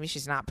up, maybe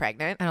she's not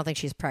pregnant. I don't think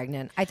she's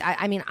pregnant.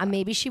 I mean,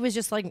 maybe she was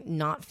just like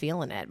not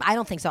feeling it. I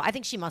don't think so. I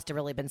think she must have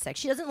really been sick.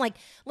 She doesn't like,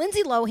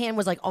 Lindsay Lohan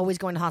was like always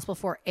going to hospital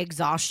for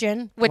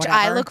exhaustion. Which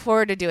I look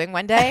forward to doing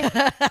one day.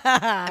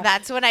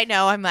 That's when I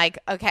know I'm like,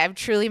 okay, I've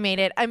truly made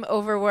it. I'm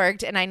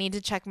overworked and I need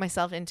to check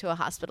myself into a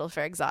hospital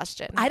for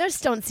exhaustion. I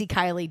just don't see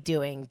Kylie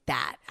doing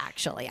that,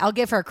 actually. I'll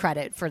give her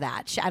credit for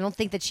that. I don't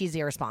think that she's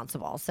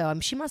irresponsible. So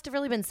she must have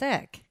really been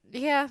sick.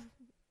 Yeah.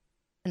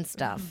 And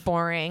stuff.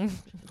 Boring.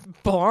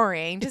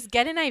 Just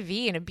get an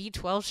IV and a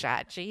B12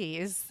 shot.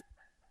 Jeez.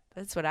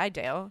 That's what I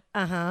do.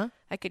 Uh-huh.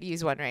 I could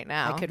use one right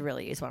now. I could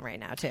really use one right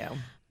now, too.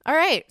 All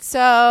right.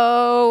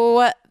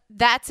 So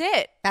that's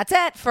it. That's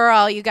it. For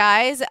all you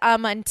guys.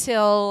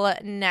 Until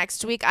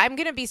next week, I'm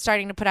going to be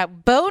starting to put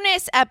out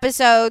bonus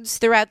episodes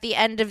throughout the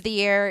end of the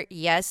year.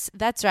 Yes,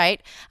 that's right.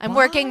 I'm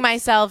working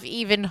myself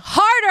even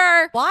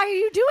harder. Why are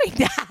you doing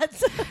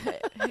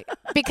that?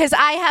 Because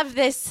I have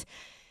this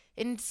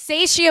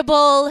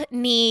insatiable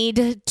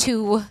need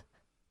to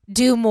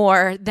do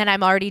more than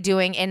I'm already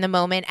doing in the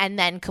moment and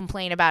then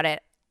complain about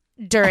it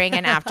during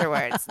and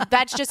afterwards.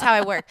 That's just how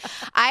I work.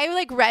 I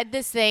like read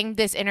this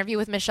interview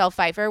with Michelle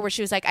Pfeiffer where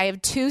she was like, I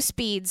have two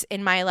speeds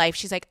in my life.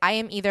 She's like, I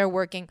am either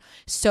working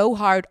so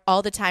hard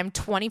all the time,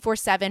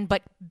 24/7,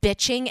 but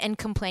bitching and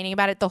complaining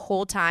about it the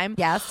whole time.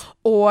 Yes.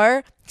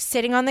 Or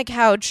sitting on the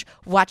couch,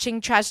 watching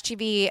trash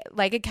TV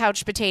like a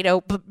couch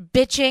potato, but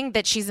bitching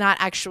that she's not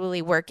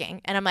actually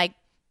working. And I'm like,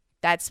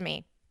 that's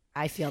me.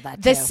 I feel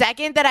that too. The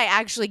second that I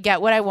actually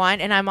get what I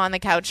want and I'm on the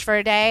couch for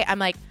a day, I'm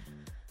like,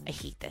 I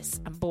hate this.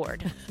 I'm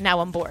bored.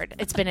 Now I'm bored.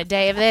 It's been a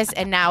day of this,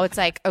 and now it's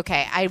like,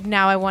 okay,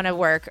 now I want to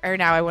work, or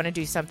now I want to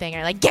do something,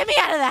 or like, get me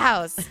out of the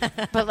house.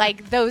 But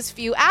like those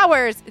few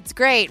hours, it's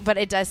great, but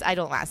I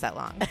don't last that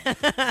long.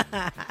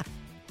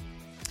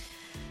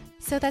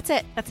 So that's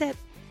it. That's it.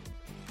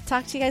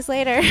 Talk to you guys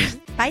later.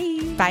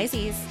 Bye. Bye,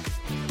 Z's.